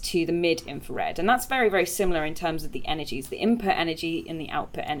infrared to the mid infrared. And that's very, very similar in terms of the energies. The input energy and the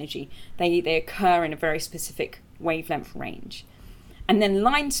output energy, they occur in a very specific wavelength range. And then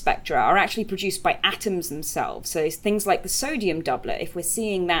line spectra are actually produced by atoms themselves. So it's things like the sodium doublet. If we're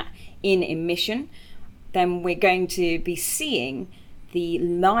seeing that in emission, then we're going to be seeing the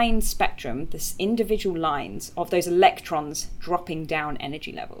line spectrum, this individual lines of those electrons dropping down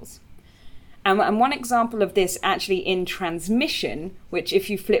energy levels. And one example of this actually in transmission, which if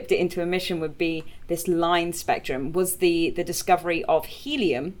you flipped it into emission would be this line spectrum, was the discovery of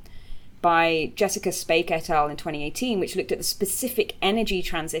helium by Jessica Spake et al. In 2018, which looked at the specific energy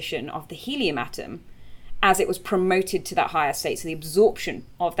transition of the helium atom as it was promoted to that higher state. So the absorption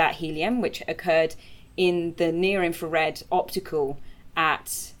of that helium, which occurred in the near infrared optical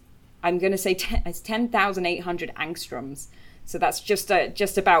at, I'm going to say it's 10,800 angstroms. So that's just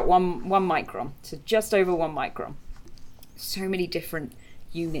about one micron, so just over 1 micron. So many different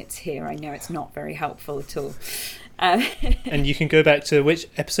units here. I know it's not very helpful at all. And you can go back to which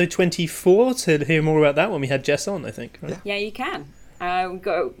episode 24 to hear more about that when we had Jess on, I think. Right? Yeah, you can. We've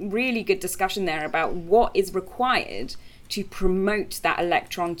got a really good discussion there about what is required to promote that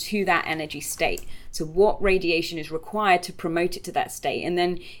electron to that energy state. So what radiation is required to promote it to that state. And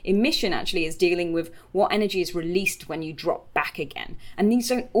then emission actually is dealing with what energy is released when you drop back again. And these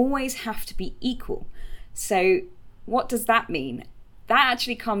don't always have to be equal. So what does that mean? That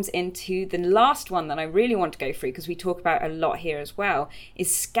actually comes into the last one that I really want to go through, because we talk about a lot here as well,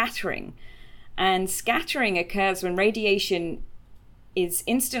 is scattering. And scattering occurs when radiation is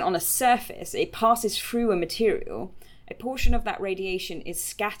instant on a surface. It passes through a material. A portion of that radiation is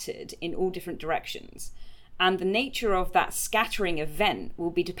scattered in all different directions. And the nature of that scattering event will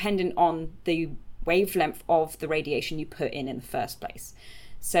be dependent on the wavelength of the radiation you put in the first place.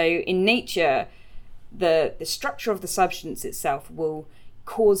 So in nature, the structure of the substance itself will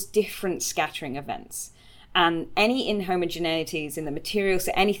cause different scattering events. And any inhomogeneities in the material,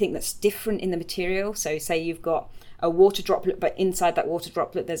 so anything that's different in the material, so say you've got a water droplet, but inside that water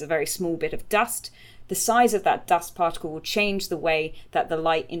droplet there's a very small bit of dust, the size of that dust particle will change the way that the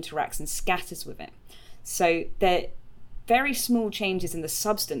light interacts and scatters with it. So the very small changes in the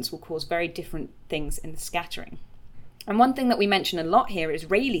substance will cause very different things in the scattering. And one thing that we mention a lot here is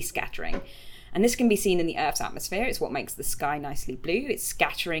Rayleigh scattering. And this can be seen in the Earth's atmosphere. It's what makes the sky nicely blue. It's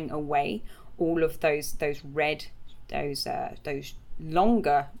scattering away all of those red, those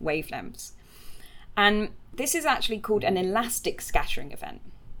longer wavelengths. And this is actually called an elastic scattering event.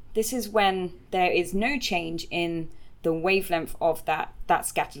 This is when there is no change in the wavelength of that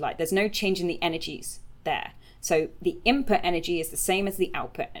scattered light. There's no change in the energies there. So the input energy is the same as the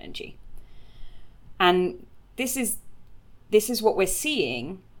output energy. And this is what we're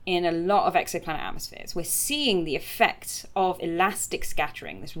seeing in a lot of exoplanet atmospheres. We're seeing the effect of elastic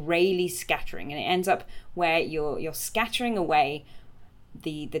scattering, this Rayleigh scattering, and it ends up where you're scattering away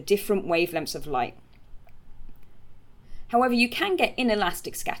the different wavelengths of light. However, you can get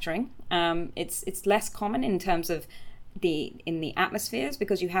inelastic scattering. It's less common in terms of in the atmospheres,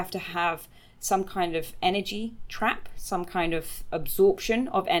 because you have to have some kind of energy trap, some kind of absorption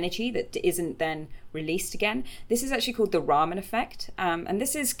of energy that isn't then released again. This is actually called the Raman effect, and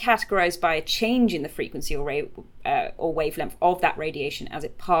this is categorized by a change in the frequency or wavelength of that radiation as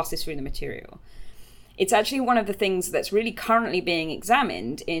it passes through the material. It's actually one of the things that's really currently being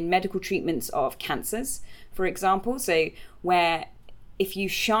examined in medical treatments of cancers, for example. So where if you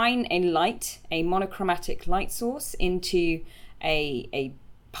shine a monochromatic light source into a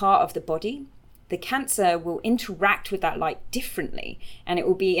part of the body, the cancer will interact with that light differently, and it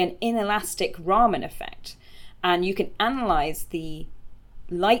will be an inelastic Raman effect. And you can analyze the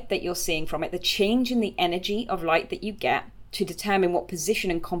light that you're seeing from it, the change in the energy of light that you get, to determine what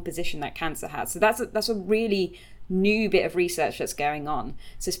position and composition that cancer has. So that's a really new bit of research that's going on.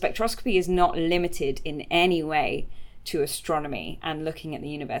 So spectroscopy is not limited in any way to astronomy and looking at the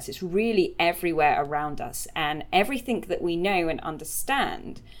universe. It's really everywhere around us, and everything that we know and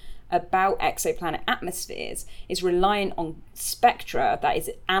understand about exoplanet atmospheres is reliant on spectra that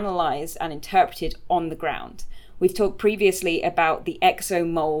is analyzed and interpreted on the ground. We've talked previously about the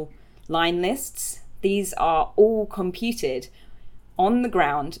exomole line lists. These are all computed on the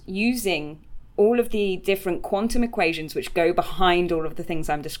ground using all of the different quantum equations which go behind all of the things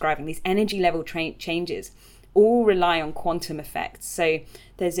I'm describing. These energy level changes all rely on quantum effects. So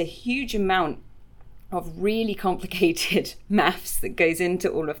there's a huge amount of really complicated maths that goes into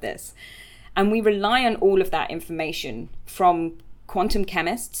all of this. And we rely on all of that information from quantum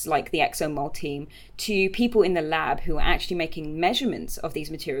chemists like the ExoMol team to people in the lab who are actually making measurements of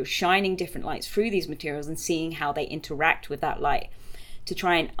these materials, shining different lights through these materials and seeing how they interact with that light to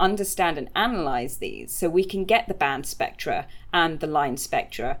try and understand and analyze these, so we can get the band spectra and the line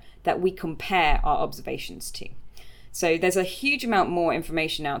spectra that we compare our observations to. So there's a huge amount more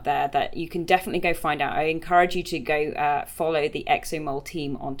information out there that you can definitely go find out. I encourage you to go follow the ExoMol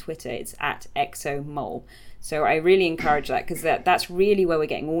team on Twitter. It's at ExoMol. So I really encourage that, because that's really where we're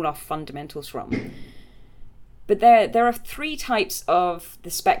getting all our fundamentals from. But there are three types of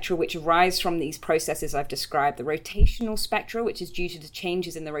the spectra which arise from these processes I've described. The rotational spectra, which is due to the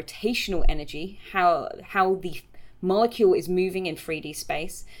changes in the rotational energy, how the molecule is moving in 3D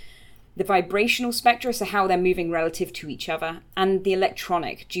space. The vibrational spectra, so how they're moving relative to each other. And the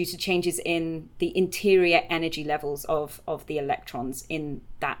electronic, due to changes in the interior energy levels of the electrons in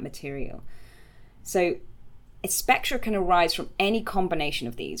that material. So a spectra can arise from any combination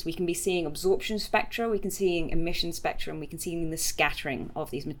of these. We can be seeing absorption spectra, we can be seeing emission spectra, and we can see the scattering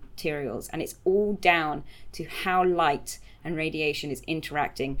of these materials. And it's all down to how light and radiation is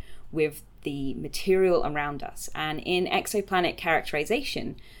interacting with the material around us. And in exoplanet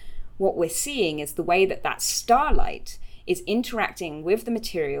characterization, what we're seeing is the way that starlight is interacting with the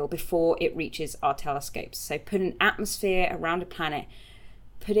material before it reaches our telescopes. So put an atmosphere around a planet,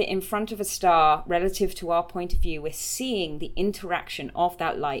 put it in front of a star relative to our point of view, we're seeing the interaction of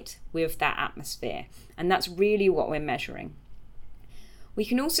that light with that atmosphere. And that's really what we're measuring. We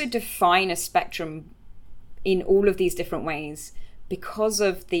can also define a spectrum in all of these different ways because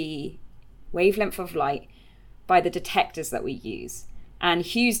of the wavelength of light by the detectors that we use. And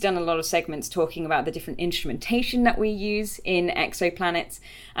Hugh's done a lot of segments talking about the different instrumentation that we use in exoplanets.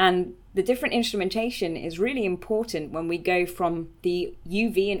 And the different instrumentation is really important when we go from the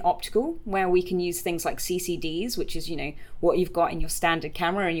UV and optical, where we can use things like CCDs, which is, what you've got in your standard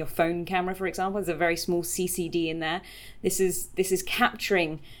camera and your phone camera, for example. There's a very small CCD in there. This is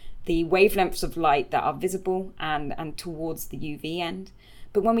capturing the wavelengths of light that are visible and towards the UV end.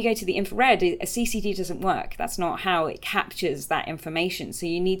 But when we go to the infrared, a CCD doesn't work. That's not how it captures that information. So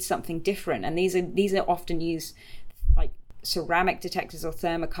you need something different. And these are often used like ceramic detectors or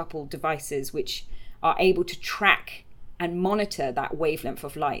thermocouple devices, which are able to track and monitor that wavelength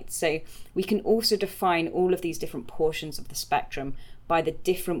of light. So we can also define all of these different portions of the spectrum by the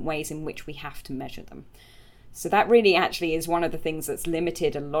different ways in which we have to measure them. So that really actually is one of the things that's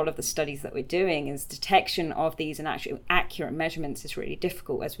limited a lot of the studies that we're doing, is detection of these and actually accurate measurements is really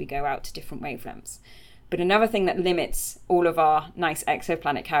difficult as we go out to different wavelengths. But another thing that limits all of our nice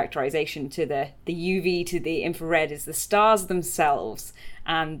exoplanet characterization to the UV to the infrared is the stars themselves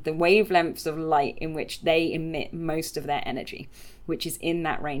and the wavelengths of light in which they emit most of their energy, which is in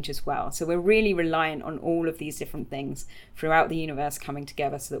that range as well. So we're really reliant on all of these different things throughout the universe coming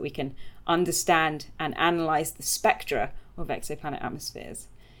together so that we can understand and analyze the spectra of exoplanet atmospheres.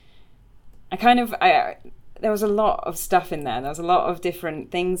 There was a lot of stuff in there. There was a lot of different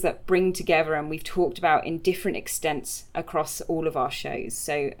things that bring together, and we've talked about in different extents across all of our shows.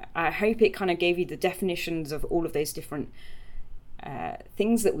 So I hope it kind of gave you the definitions of all of those different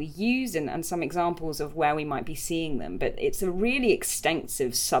things that we use and some examples of where we might be seeing them. But it's a really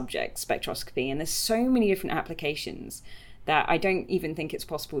extensive subject, spectroscopy, and there's so many different applications that I don't even think it's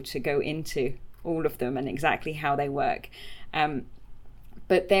possible to go into all of them and exactly how they work.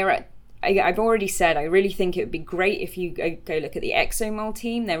 But I've already said, I really think it would be great if you go look at the ExoMol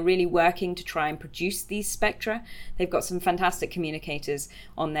team. They're really working to try and produce these spectra. They've got some fantastic communicators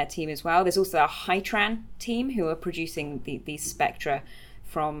on their team as well. There's also a Hytran team who are producing these spectra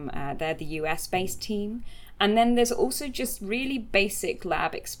from, they're the US-based team. And then there's also just really basic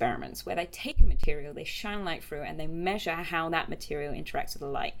lab experiments where they take a material, they shine light through it, and they measure how that material interacts with the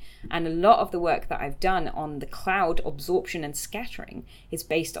light. And a lot of the work that I've done on the cloud absorption and scattering is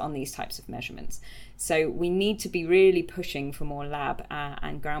based on these types of measurements. So we need to be really pushing for more lab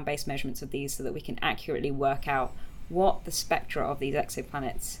and ground-based measurements of these so that we can accurately work out what the spectra of these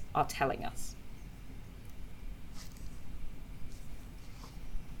exoplanets are telling us.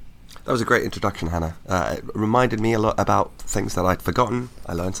 That was a great introduction, Hannah. It reminded me a lot about things that I'd forgotten.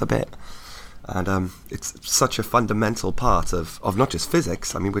 I learnt a bit. And it's such a fundamental part of not just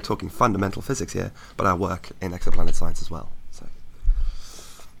physics. I mean, we're talking fundamental physics here, but our work in exoplanet science as well. So.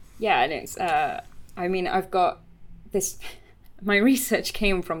 Yeah, and it's, I've got this... My research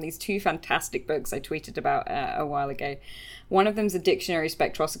came from these two fantastic books I tweeted about a while ago. One of them's a dictionary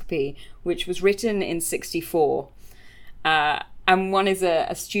spectroscopy, which was written in 1964. And one is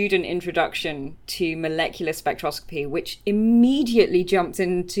a student introduction to molecular spectroscopy, which immediately jumped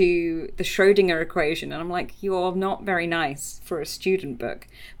into the Schrödinger equation. And I'm like, you're not very nice for a student book.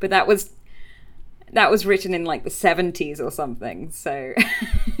 But that was written in like the 70s or something. So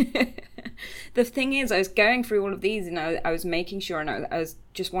the thing is, I was going through all of these and I was making sure, and I was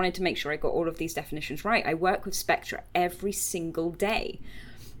just wanted to make sure I got all of these definitions right. I work with spectra every single day.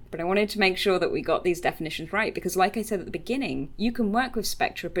 But I wanted to make sure that we got these definitions right because, like I said at the beginning, you can work with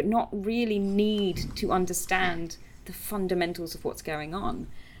spectra but not really need to understand the fundamentals of what's going on.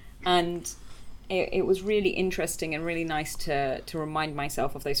 And it was really interesting and really nice to remind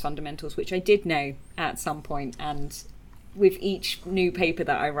myself of those fundamentals, which I did know at some point. And with each new paper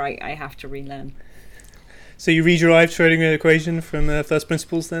that I write, I have to relearn. So you re-derived Schrödinger equation from first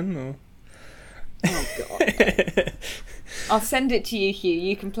principles then? Or? Oh, God. I'll send it to you, Hugh.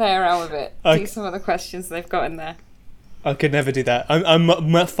 You can play around with it. Do some of the questions they've got in there. I could never do that.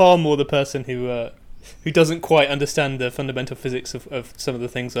 I'm far more the person who doesn't quite understand the fundamental physics of some of the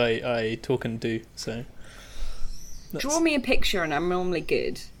things I talk and do. So draw me a picture, and I'm normally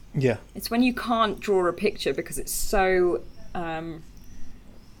good. Yeah. It's when you can't draw a picture because it's so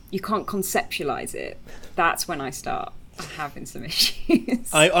you can't conceptualize it. That's when I start having some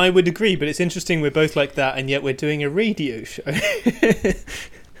issues. I would agree, but it's interesting we're both like that and yet we're doing a radio show.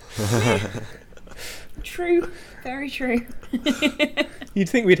 True, very true. You'd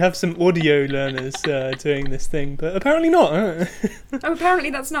think we'd have some audio learners doing this thing, but apparently not. Apparently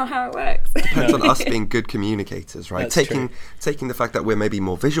that's not how it works. Depends on us being good communicators, right? That's taking the fact that we're maybe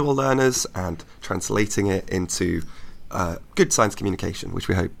more visual learners and translating it into good science communication, which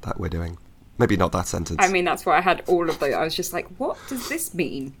we hope that we're doing. Maybe not that sentence. I mean, that's why I had all of those. I was just like, what does this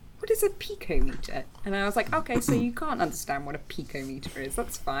mean? What is a picometer? And I was like, okay, so you can't understand what a picometer is.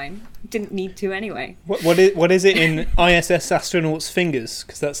 That's fine. Didn't need to anyway. What is it in ISS astronauts' fingers?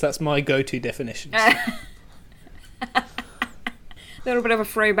 Because that's my go-to definition. A little bit of a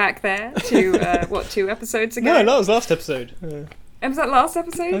throwback there to, 2 episodes ago? No, that was last episode. Was that last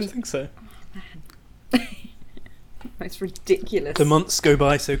episode? I don't think so. Oh, man. It's ridiculous. The months go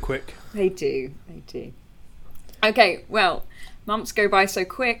by so quick. They do. Okay, well, months go by so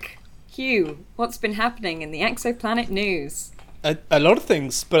quick. Hugh, what's been happening in the exoplanet news? A lot of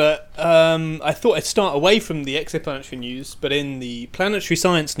things, but I thought I'd start away from the exoplanetary news, but in the planetary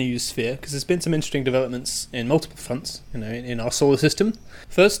science news sphere, because there's been some interesting developments in multiple fronts, in our solar system.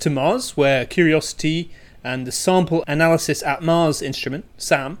 First to Mars, where Curiosity and the Sample Analysis at Mars instrument,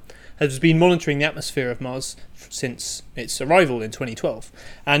 SAM, has been monitoring the atmosphere of Mars since its arrival in 2012.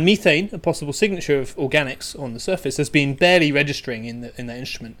 And methane, a possible signature of organics on the surface, has been barely registering in that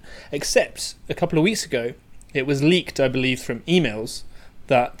instrument, except a couple of weeks ago it was leaked, I believe, from emails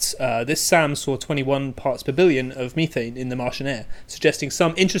that this SAM saw 21 parts per billion of methane in the Martian air, suggesting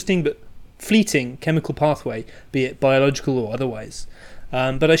some interesting but fleeting chemical pathway, be it biological or otherwise.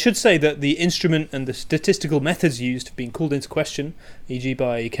 But I should say that the instrument and the statistical methods used have been called into question, e.g.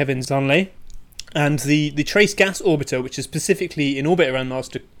 by Kevin Zanley, and the Trace Gas Orbiter, which is specifically in orbit around Mars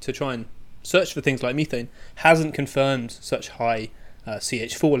to try and search for things like methane, hasn't confirmed such high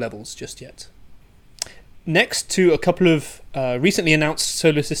CH4 levels just yet. Next to a couple of recently announced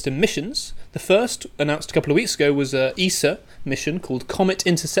solar system missions. The first, announced a couple of weeks ago, was an ESA mission called Comet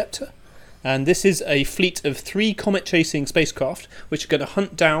Interceptor. And this is a fleet of 3 comet-chasing spacecraft which are going to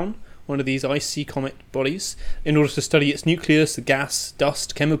hunt down one of these icy comet bodies in order to study its nucleus, the gas,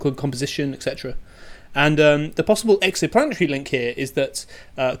 dust, chemical composition, etc. And the possible exoplanetary link here is that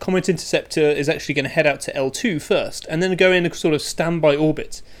Comet Interceptor is actually going to head out to L2 first and then go in a sort of standby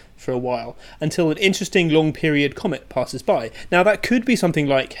orbit for a while until an interesting long-period comet passes by. Now, that could be something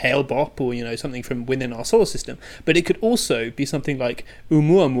like Hale-Bopp or, something from within our solar system, but it could also be something like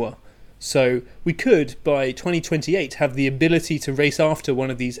Oumuamua. So we could, by 2028, have the ability to race after one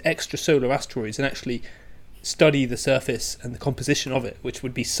of these extrasolar asteroids and actually study the surface and the composition of it, which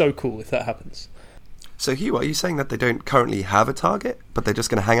would be so cool if that happens. So Hugh, are you saying that they don't currently have a target, but they're just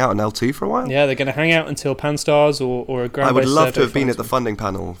going to hang out on L2 for a while? Yeah, they're going to hang out until Pan-STARRS or a ground-based I would love to have been survey at the funding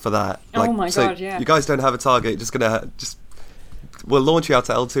panel for that. Oh my God, yeah. You guys don't have a target, we'll launch you out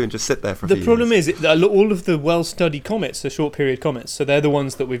to L2 and just sit there for a few years. The problem is that all of the well-studied comets are short-period comets, so they're the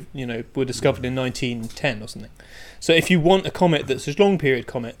ones that were discovered in 1910 or something. So if you want a comet that's a long-period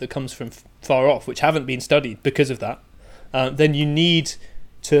comet that comes from far off, which haven't been studied because of that, then you need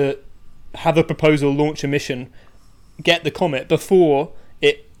to have a proposal, launch a mission, get the comet before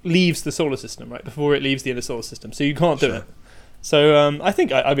it leaves the solar system, right? Before it leaves the inner solar system. So you can't do it. So I think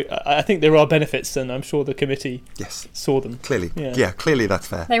there are benefits, and I'm sure the committee saw them. Clearly, yeah, clearly that's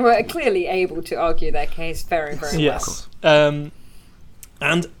fair. They were clearly able to argue their case very, very well. Yes. And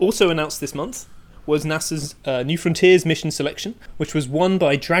also announced this month was NASA's New Frontiers mission selection, which was won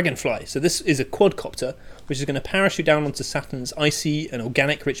by Dragonfly. So this is a quadcopter which is going to parachute down onto Saturn's icy and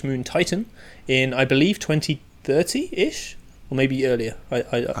organic-rich moon Titan in, I believe, 2030-ish, or maybe earlier.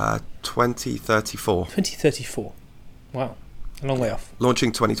 2034. 2034. Wow. A long way off.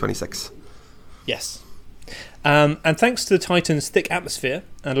 Launching 2026. Yes. And thanks to the Titan's thick atmosphere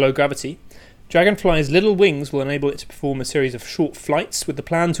and low gravity, Dragonfly's little wings will enable it to perform a series of short flights with the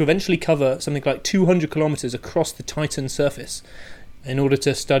plan to eventually cover something like 200 kilometres across the Titan surface in order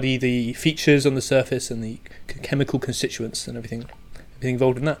to study the features on the surface and the chemical constituents and everything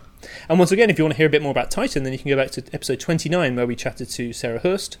involved in that. And once again, if you want to hear a bit more about Titan, then you can go back to episode 29 where we chatted to Sarah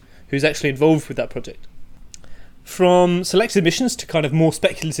Hurst, who's actually involved with that project. From selected missions to kind of more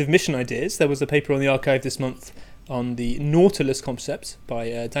speculative mission ideas, there was a paper on the archive this month on the Nautilus concept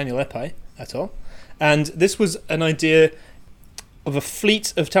by Daniel Epai et al. And this was an idea of a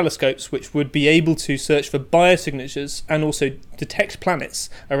fleet of telescopes which would be able to search for biosignatures and also detect planets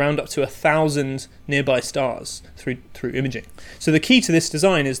around up to 1,000 nearby stars through imaging. So the key to this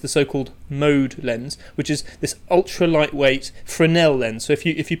design is the so-called mode lens, which is this ultra-lightweight Fresnel lens. So if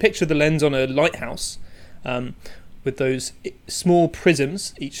you picture the lens on a lighthouse, with those small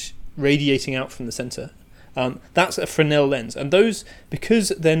prisms, each radiating out from the centre, that's a Fresnel lens. And those, because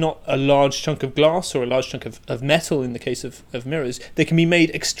they're not a large chunk of glass or a large chunk of metal in the case of mirrors, they can be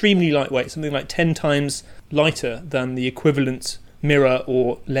made extremely lightweight, something like 10 times lighter than the equivalent mirror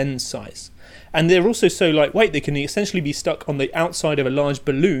or lens size. And they're also so lightweight they can essentially be stuck on the outside of a large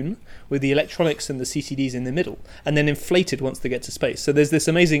balloon with the electronics and the CCDs in the middle, and then inflated once they get to space. So there's this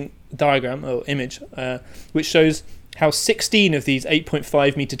amazing diagram or image which shows how 16 of these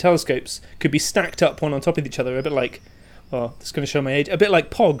 8.5 metre telescopes could be stacked up one on top of each other, a bit like, well, this is going to show my age, a bit like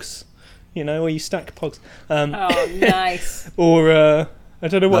Pogs, where you stack Pogs. Oh, nice. Or I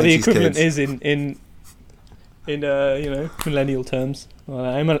don't know what the equivalent kids. is in millennial terms. Well,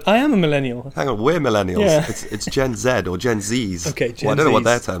 I am a millennial. Hang on, we're millennials. Yeah. It's Gen Z or Gen Zs. Okay, Gen well, I don't know what Zs.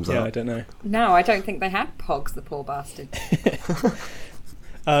 their terms are. Yeah, I don't know. No, I don't think they had Pogs, the poor bastard.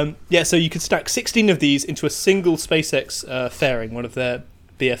 So you could stack 16 of these into a single SpaceX fairing, one of their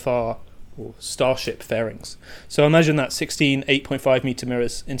BFR or Starship fairings. So imagine that 16 8.5 metre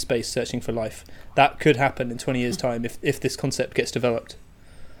mirrors in space searching for life. That could happen in 20 years' time if this concept gets developed.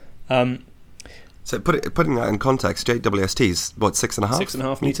 So putting that in context, JWST is what, 6.5?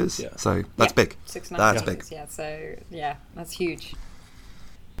 6.5 meters. Yeah. So that's big. 6.5 That's meters, big. Yeah, so yeah, that's huge.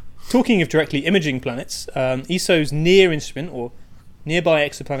 talking of directly imaging planets, ESO's NEAR instrument, or Nearby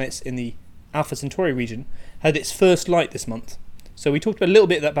Exoplanets in the Alpha Centauri region, had its first light this month. So we talked a little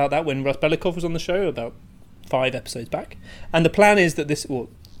bit about that when Russ Belikov was on the show about 5 episodes back. And the plan is that this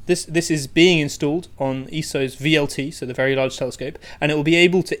is being installed on ESO's VLT, so the Very Large Telescope, and it will be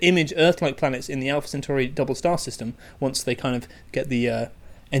able to image Earth-like planets in the Alpha Centauri double star system once they kind of get the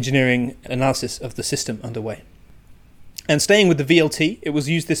engineering analysis of the system underway. And staying with the VLT, it was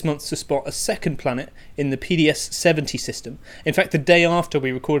used this month to spot a second planet in the PDS-70 system. In fact, the day after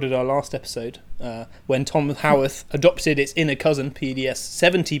we recorded our last episode, when Tom Howarth adopted its inner cousin,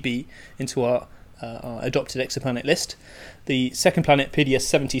 PDS-70b, into our adopted exoplanet list, the second planet,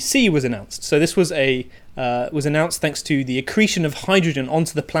 PDS-70c, was announced. So this was was announced thanks to the accretion of hydrogen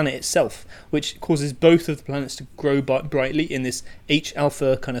onto the planet itself, which causes both of the planets to grow brightly in this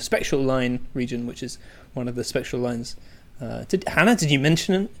H-alpha kind of spectral line region, which is one of the spectral lines. Hannah, did you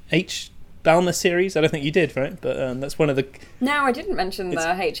mention H Balmer series? I don't think you did, right? But that's one of the... No, I didn't mention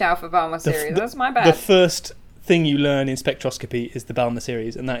the H-alpha Balmer series. That's my bad. The first thing you learn in spectroscopy is the Balmer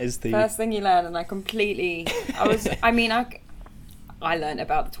series, and that is the... First thing you learn, and I completely... I learned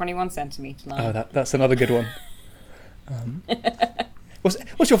about the 21 centimetre line. Oh, that's another good one.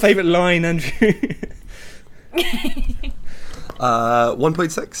 What's your favourite line, Andrew?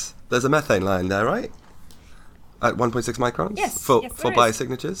 1.6. There's a methane line there, right? At 1.6 microns? Yes. For yes,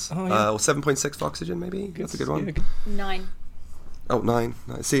 biosignatures? Oh, yeah. Or 7.6 for oxygen, maybe? That's a good one. Yeah, 9. Oh, 9.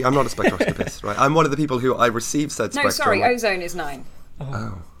 See, I'm not a spectroscopist, right? I'm one of the people who I received said spectrum. No, sorry, ozone is 9.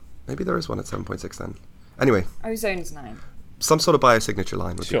 Oh. Maybe there is one at 7.6 then. Anyway. Ozone is 9. Some sort of biosignature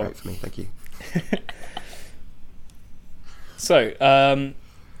line would be great for me. Thank you. So,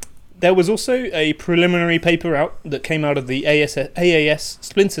 there was also a preliminary paper out that came out of the AAS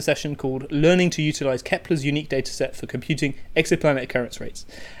splinter session called Learning to Utilize Kepler's Unique Dataset for Computing Exoplanet Occurrence Rates.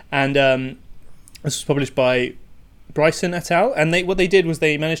 And this was published by Bryson et al. And what they did was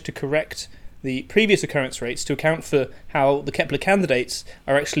they managed to correct the previous occurrence rates to account for how the Kepler candidates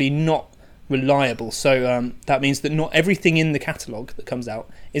are actually not reliable. So that means that not everything in the catalogue that comes out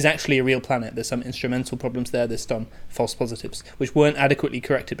is actually a real planet. There's some instrumental problems there. There's some false positives which weren't adequately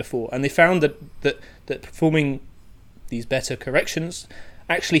corrected before, and they found that performing these better corrections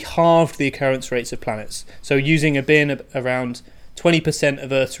actually halved the occurrence rates of planets. So using a bin around 20%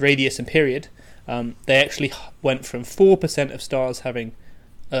 of Earth's radius and period, they actually went from 4% of stars having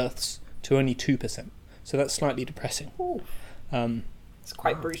Earths to only 2%. So that's slightly depressing. It's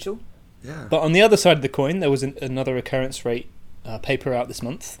quite brutal. Yeah. But on the other side of the coin, there was another occurrence rate paper out this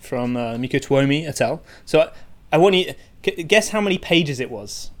month from Miko Tuomi et al. So I want you to guess how many pages it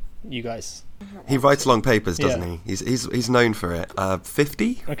was, you guys. He writes long papers, doesn't he? He's known for it.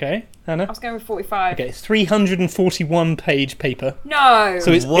 50? Okay, Hannah? I was going with 45. Okay, it's 341-page paper. No!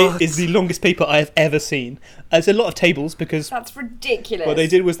 So it's the longest paper I have ever seen. There's a lot of tables because... That's ridiculous. What they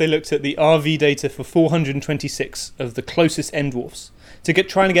did was they looked at the RV data for 426 of the closest M-dwarfs to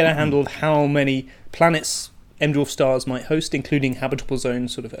try and get a handle of how many planets M-dwarf stars might host, including habitable zone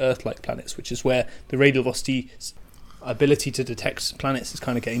sort of Earth-like planets, which is where the radial velocity ability to detect planets is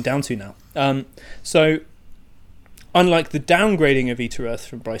kind of getting down to now. So, unlike the downgrading of Eta Earth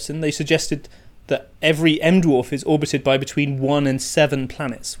from Bryson, they suggested that every M-dwarf is orbited by between 1 and 7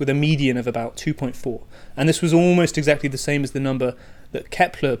 planets, with a median of about 2.4. And this was almost exactly the same as the number that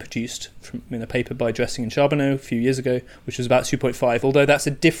Kepler produced in a paper by Dressing and Charbonneau a few years ago, which was about 2.5, although that's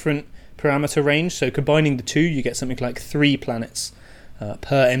a different parameter range. So combining the two, you get something like 3 planets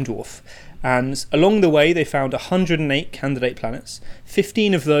per M-dwarf. And along the way, they found 108 candidate planets.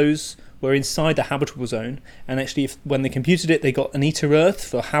 15 of those were inside the habitable zone. And actually, when they computed it, they got an Eta Earth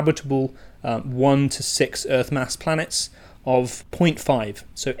for habitable 1 to 6 Earth mass planets of 0.5.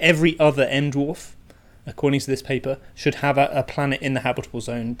 So every other M-dwarf, according to this paper, should have a planet in the habitable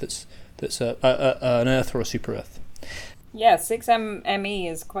zone that's an Earth or a super Earth. Yeah, 6 ME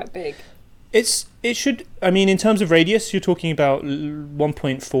is quite big. It should, I mean, in terms of radius, you're talking about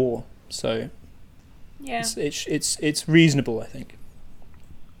 1.4. So, yeah, it's reasonable, I think.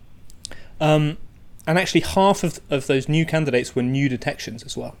 And actually, half of those new candidates were new detections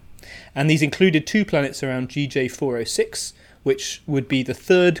as well. And these included 2 planets around GJ406, which would be the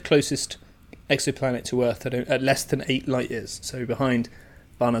third closest exoplanet to Earth at less than 8 light years, so behind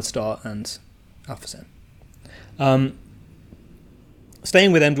Barnard Star and Alpha Centauri.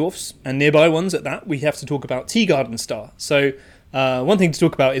 Staying with M-dwarfs, and nearby ones at that, we have to talk about Teegarten star. So one thing to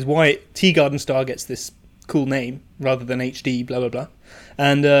talk about is why Teegarten star gets this cool name rather than HD, blah, blah, blah.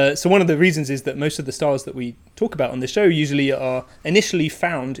 And so one of the reasons is that most of the stars that we talk about on the show usually are initially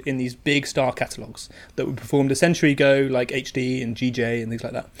found in these big star catalogues that were performed a century ago, like HD and GJ and things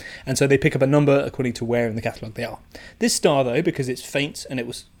like that. And so they pick up a number according to where in the catalogue they are. This star, though, because it's faint and it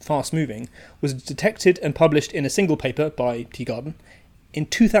was fast-moving, was detected and published in a single paper by Teegarten in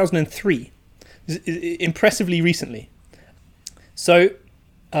 2003, impressively recently. So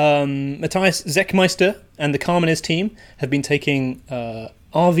Matthias Zeckmeister and the Carmenes team have been taking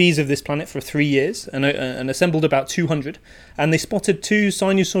RVs of this planet for 3 years and assembled about 200, and they spotted 2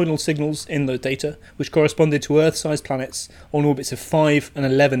 sinusoidal signals in the data which corresponded to Earth-sized planets on orbits of 5 and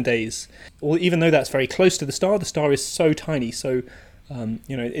 11 days. Well, even though that's very close to the star is so tiny, so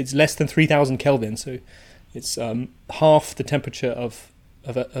it's less than 3,000 Kelvin, so it's half the temperature of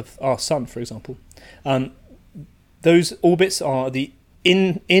our sun, for example. Those orbits are the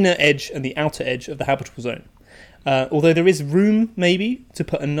inner edge and the outer edge of the habitable zone. Although there is room, maybe, to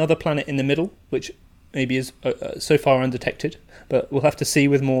put another planet in the middle, which maybe is so far undetected, but we'll have to see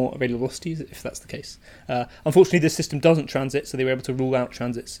with more radial velocities if that's the case. Unfortunately, this system doesn't transit, so they were able to rule out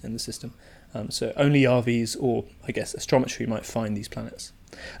transits in the system. So only RVs or, I guess, astrometry might find these planets.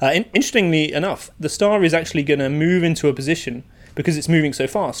 Interestingly enough, the star is actually going to move into a position, because it's moving so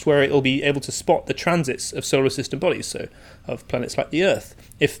fast, where it'll be able to spot the transits of solar system bodies, so of planets like the Earth,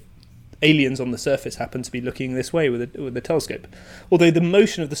 if aliens on the surface happen to be looking this way with a telescope. Although the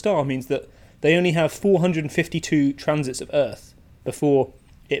motion of the star means that they only have 452 transits of Earth before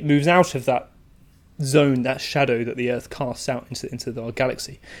it moves out of that zone, that shadow that the Earth casts out into our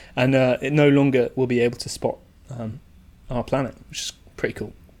galaxy, and it no longer will be able to spot our planet, which is pretty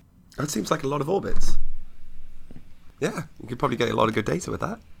cool. That seems like a lot of orbits. Yeah, you could probably get a lot of good data with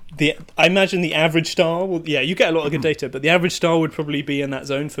that. I imagine the average star will... Yeah, you get a lot of good data, but the average star would probably be in that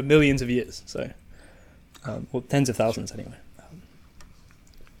zone for millions of years. So, well, tens of thousands anyway.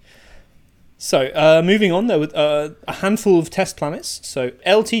 So, moving on, there were a handful of test planets. So,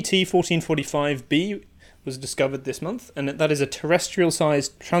 LTT 1445b was discovered this month, and that is a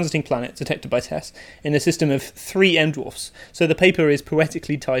terrestrial-sized transiting planet detected by TESS in a system of 3 M dwarfs. So the paper is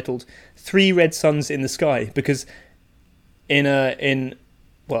poetically titled 3 Red Suns in the Sky, because I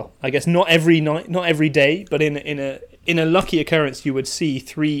guess not every night, not every day, but in a lucky occurrence, you would see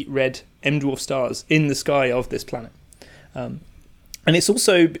 3 red M dwarf stars in the sky of this planet, and it's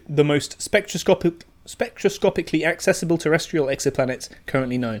also the most spectroscopically accessible terrestrial exoplanet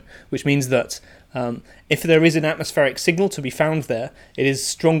currently known, which means that if there is an atmospheric signal to be found there, it is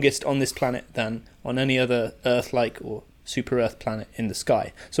strongest on this planet than on any other Earth-like or super-Earth planet in the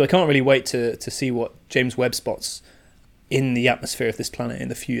sky. So I can't really wait to see what James Webb spots in the atmosphere of this planet in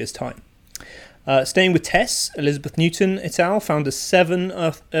a few years' time. Staying with TESS, Elizabeth Newton et al. Found 7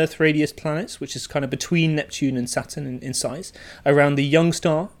 Earth radius planets, which is kind of between Neptune and Saturn in size, around the young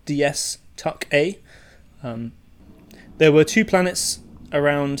star DS Tuck A. There were 2 planets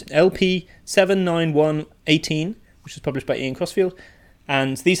around LP 79118, which was published by Ian Crossfield,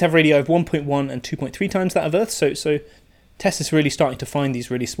 and these have radii of 1.1 and 2.3 times that of Earth, so TESS is really starting to find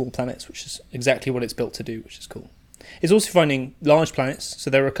these really small planets, which is exactly what it's built to do, which is cool. It's also finding large planets,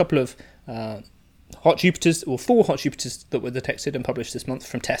 so there are a couple of hot Jupiters, or 4 hot Jupiters that were detected and published this month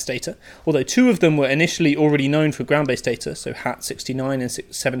from TESS data, although 2 of them were initially already known from ground-based data, so HAT 69 and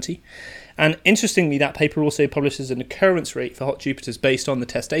 70. And interestingly, that paper also publishes an occurrence rate for hot Jupiters based on the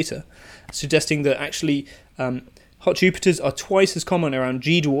TESS data, suggesting that actually hot Jupiters are twice as common around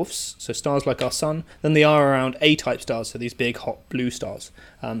G dwarfs, so stars like our Sun, than they are around A-type stars, so these big hot blue stars.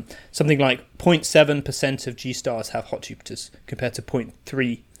 Something like 0.7% of G stars have hot Jupiters, compared to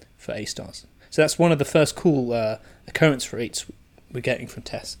 0.3% for A stars. So that's one of the first cool occurrence rates we're getting from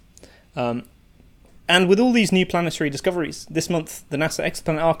TESS. And with all these new planetary discoveries, this month the NASA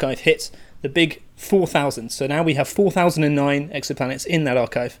Exoplanet Archive hit the big 4,000. So now we have 4,009 exoplanets in that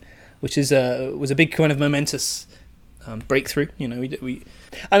archive, which was a big kind of momentous breakthrough. And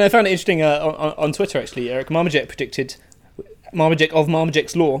I found it interesting on Twitter, actually. Eric Marmajek predicted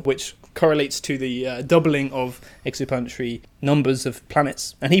Marmajak's law, which correlates to the doubling of exoplanetary numbers of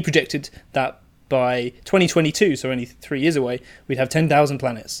planets, and he predicted that by 2022, so only 3 years away, we'd have 10,000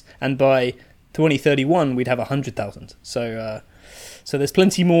 planets, and by 2031 we'd have 100,000. So there's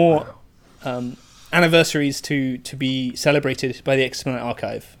plenty more anniversaries to be celebrated by the Exoplanet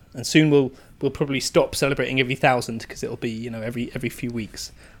Archive, and soon we'll probably stop celebrating every 1,000 because it'll be every few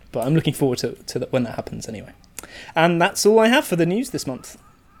weeks. But I'm looking forward to when that happens anyway. And that's all I have for the news this month.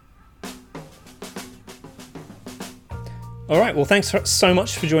 Alright, well thanks so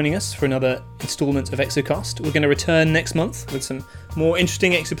much for joining us for another instalment of Exocast. We're going to return next month with some more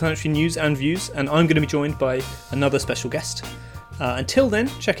interesting exoplanetary news and views, and I'm going to be joined by another special guest. Until then,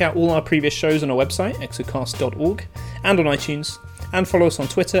 check out all our previous shows on our website, exocast.org, and on iTunes, and follow us on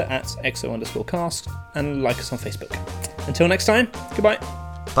Twitter at exo_cast, and like us on Facebook. Until next time, goodbye.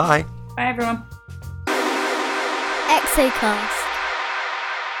 Bye. Bye, everyone. Exocast.